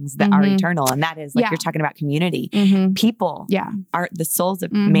few things that are eternal. And that is like, you're talking about community. People are the souls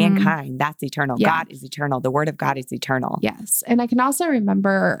of mankind. That's eternal. God is eternal. The word of God is eternal. Yes. And I can also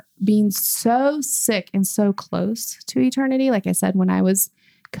remember being so sick and so close to eternity. Like I said, when I was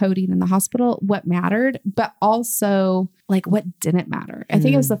coding in the hospital, what mattered, but also like what didn't matter. I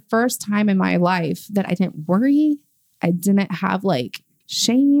think it was the first time in my life that I didn't worry. I didn't have like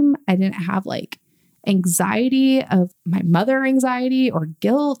shame. I didn't have like anxiety of my mother anxiety or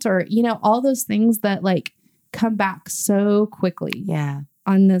guilt or, you know, all those things that like come back so quickly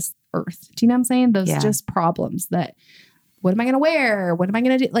on this earth. Do you know what I'm saying? Those just problems that, what am I going to wear? What am I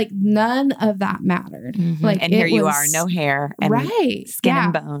going to do? Like none of that mattered. Like, and here you are, no hair and skin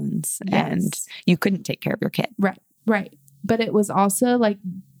and bones, and you couldn't take care of your kid. Right. But it was also like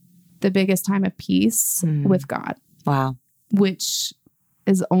the biggest time of peace with God. Wow. Which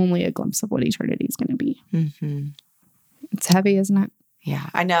is only a glimpse of what eternity is going to be. It's heavy, isn't it? Yeah,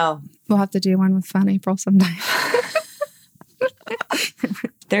 I know. We'll have to do one with Fun April sometime.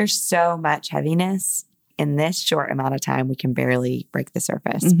 There's so much heaviness in this short amount of time. We can barely break the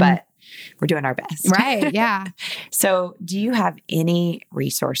surface, but we're doing our best. Right. Yeah. So do you have any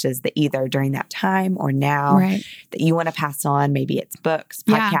resources that either during that time or now that you want to pass on? Maybe it's books,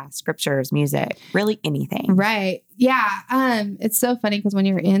 podcasts, scriptures, music, really anything. Right. Yeah. It's so funny because when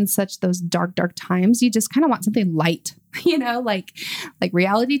you're in such those dark times, you just kind of want something light, like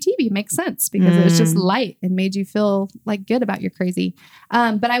reality TV makes sense because it was just light and made you feel like good about your crazy.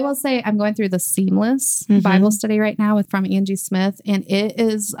 But I will say I'm going through the Seamless Bible study right now from Angie Smith, and it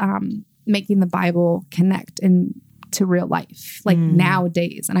is making the Bible connect to real life, like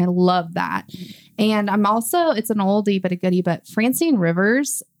nowadays. And I love that. And I'm also, it's an oldie, but a goodie, but Francine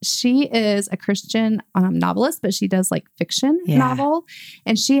Rivers, she is a Christian novelist, but she does like fiction novel.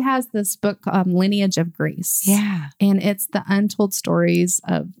 And she has this book, Lineage of Grace. Yeah. And it's the untold stories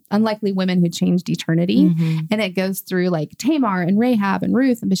of unlikely women who changed eternity. And it goes through like Tamar and Rahab and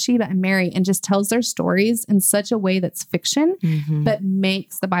Ruth and Bathsheba and Mary and just tells their stories in such a way that's fiction, but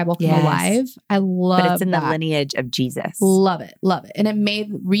makes the Bible come alive. I love that. But it's in the lineage of Jesus. Love it. Love it. And it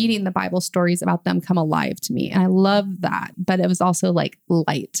made reading the Bible stories about them come alive to me. And I love that. But it was also like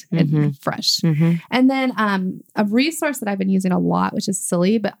light and fresh. And then a resource that I've been using a lot, which is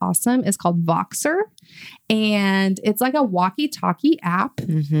silly but awesome, is called Voxer. And it's like a walkie-talkie app.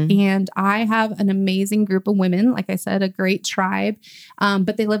 And I have an amazing group of women, like I said, a great tribe,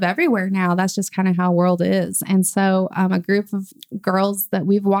 but they live everywhere now. That's just kind of how the world is. And so a group of girls that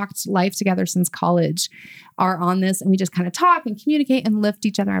we've walked life together since college are on this, and we just kind of talk and communicate and lift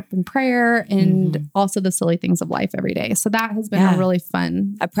each other up in prayer and also the silly things of life every day. So that has been a really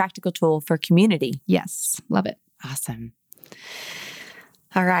fun, a practical tool for community. Yes. Love it. Awesome.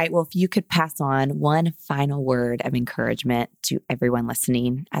 All right. Well, if you could pass on one final word of encouragement to everyone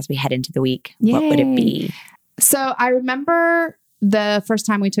listening as we head into the week, what would it be? So I remember the first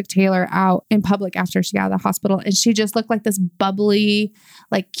time we took Taylor out in public after she got out of the hospital, and she just looked like this bubbly,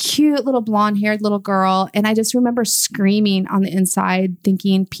 like cute little blonde-haired little girl. And I just remember screaming on the inside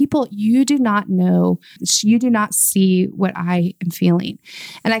thinking, people, you do not know, you do not see what I am feeling.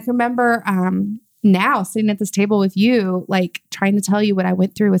 And I can remember now sitting at this table with you, like trying to tell you what I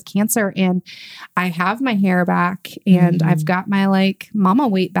went through with cancer, and I have my hair back and I've got my like mama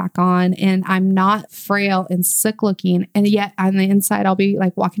weight back on, and I'm not frail and sick looking. And yet on the inside, I'll be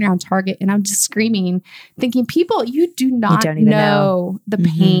like walking around Target and I'm just screaming, thinking, people, you do not know the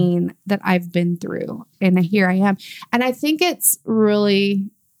pain that I've been through. And here I am. And I think it's really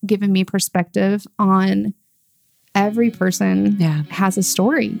given me perspective on every person has a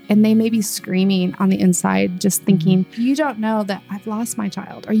story, and they may be screaming on the inside, just thinking, you don't know that I've lost my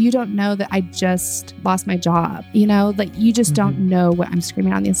child, or you don't know that I just lost my job. Like you just don't know what I'm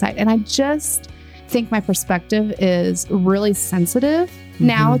screaming on the inside. And I just think my perspective is really sensitive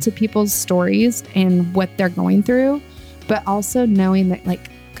now to people's stories and what they're going through, but also knowing that like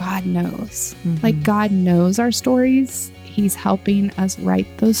God knows, like God knows our stories. He's helping us write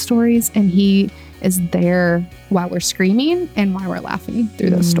those stories, and He is there while we're screaming and while we're laughing through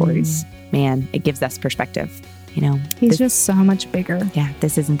those stories. Man, it gives us perspective. He's just so much bigger. Yeah,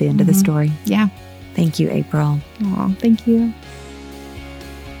 this isn't the end of the story. Yeah. Thank you, April. Oh, thank you.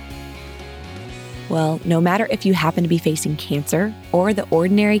 Well, no matter if you happen to be facing cancer or the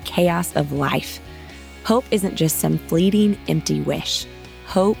ordinary chaos of life, hope isn't just some fleeting, empty wish.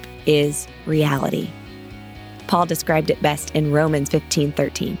 Hope is reality. Paul described it best in Romans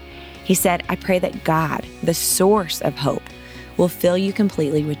 15:13. He said, I pray that God, the source of hope, will fill you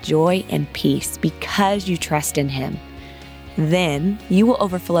completely with joy and peace because you trust in Him. Then you will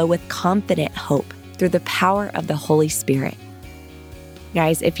overflow with confident hope through the power of the Holy Spirit.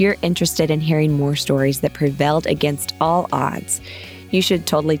 Guys, if you're interested in hearing more stories that prevailed against all odds, you should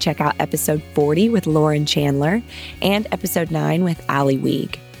totally check out episode 40 with Lauren Chandler and episode 9 with Allie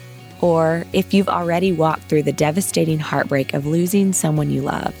Weig. Or if you've already walked through the devastating heartbreak of losing someone you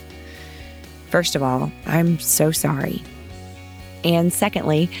love. First of all, I'm so sorry. And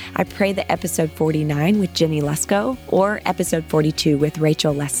secondly, I pray that episode 49 with Jenny Lesko or episode 42 with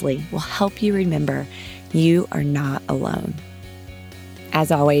Rachel Leslie will help you remember you are not alone.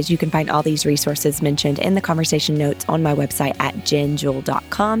 As always, you can find all these resources mentioned in the conversation notes on my website at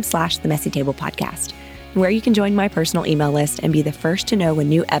jenjewel.com/The Messy Table Podcast, where you can join my personal email list and be the first to know when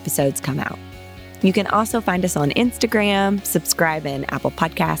new episodes come out. You can also find us on Instagram, subscribe in Apple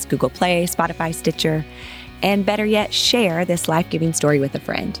Podcasts, Google Play, Spotify, Stitcher, and better yet, share this life-giving story with a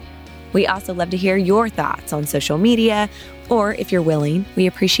friend. We also love to hear your thoughts on social media, or if you're willing, we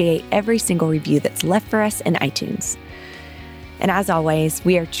appreciate every single review that's left for us in iTunes. And as always,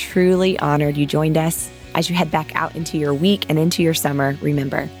 we are truly honored you joined us. As you head back out into your week and into your summer,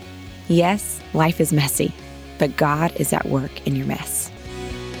 remember, yes, life is messy, but God is at work in your mess.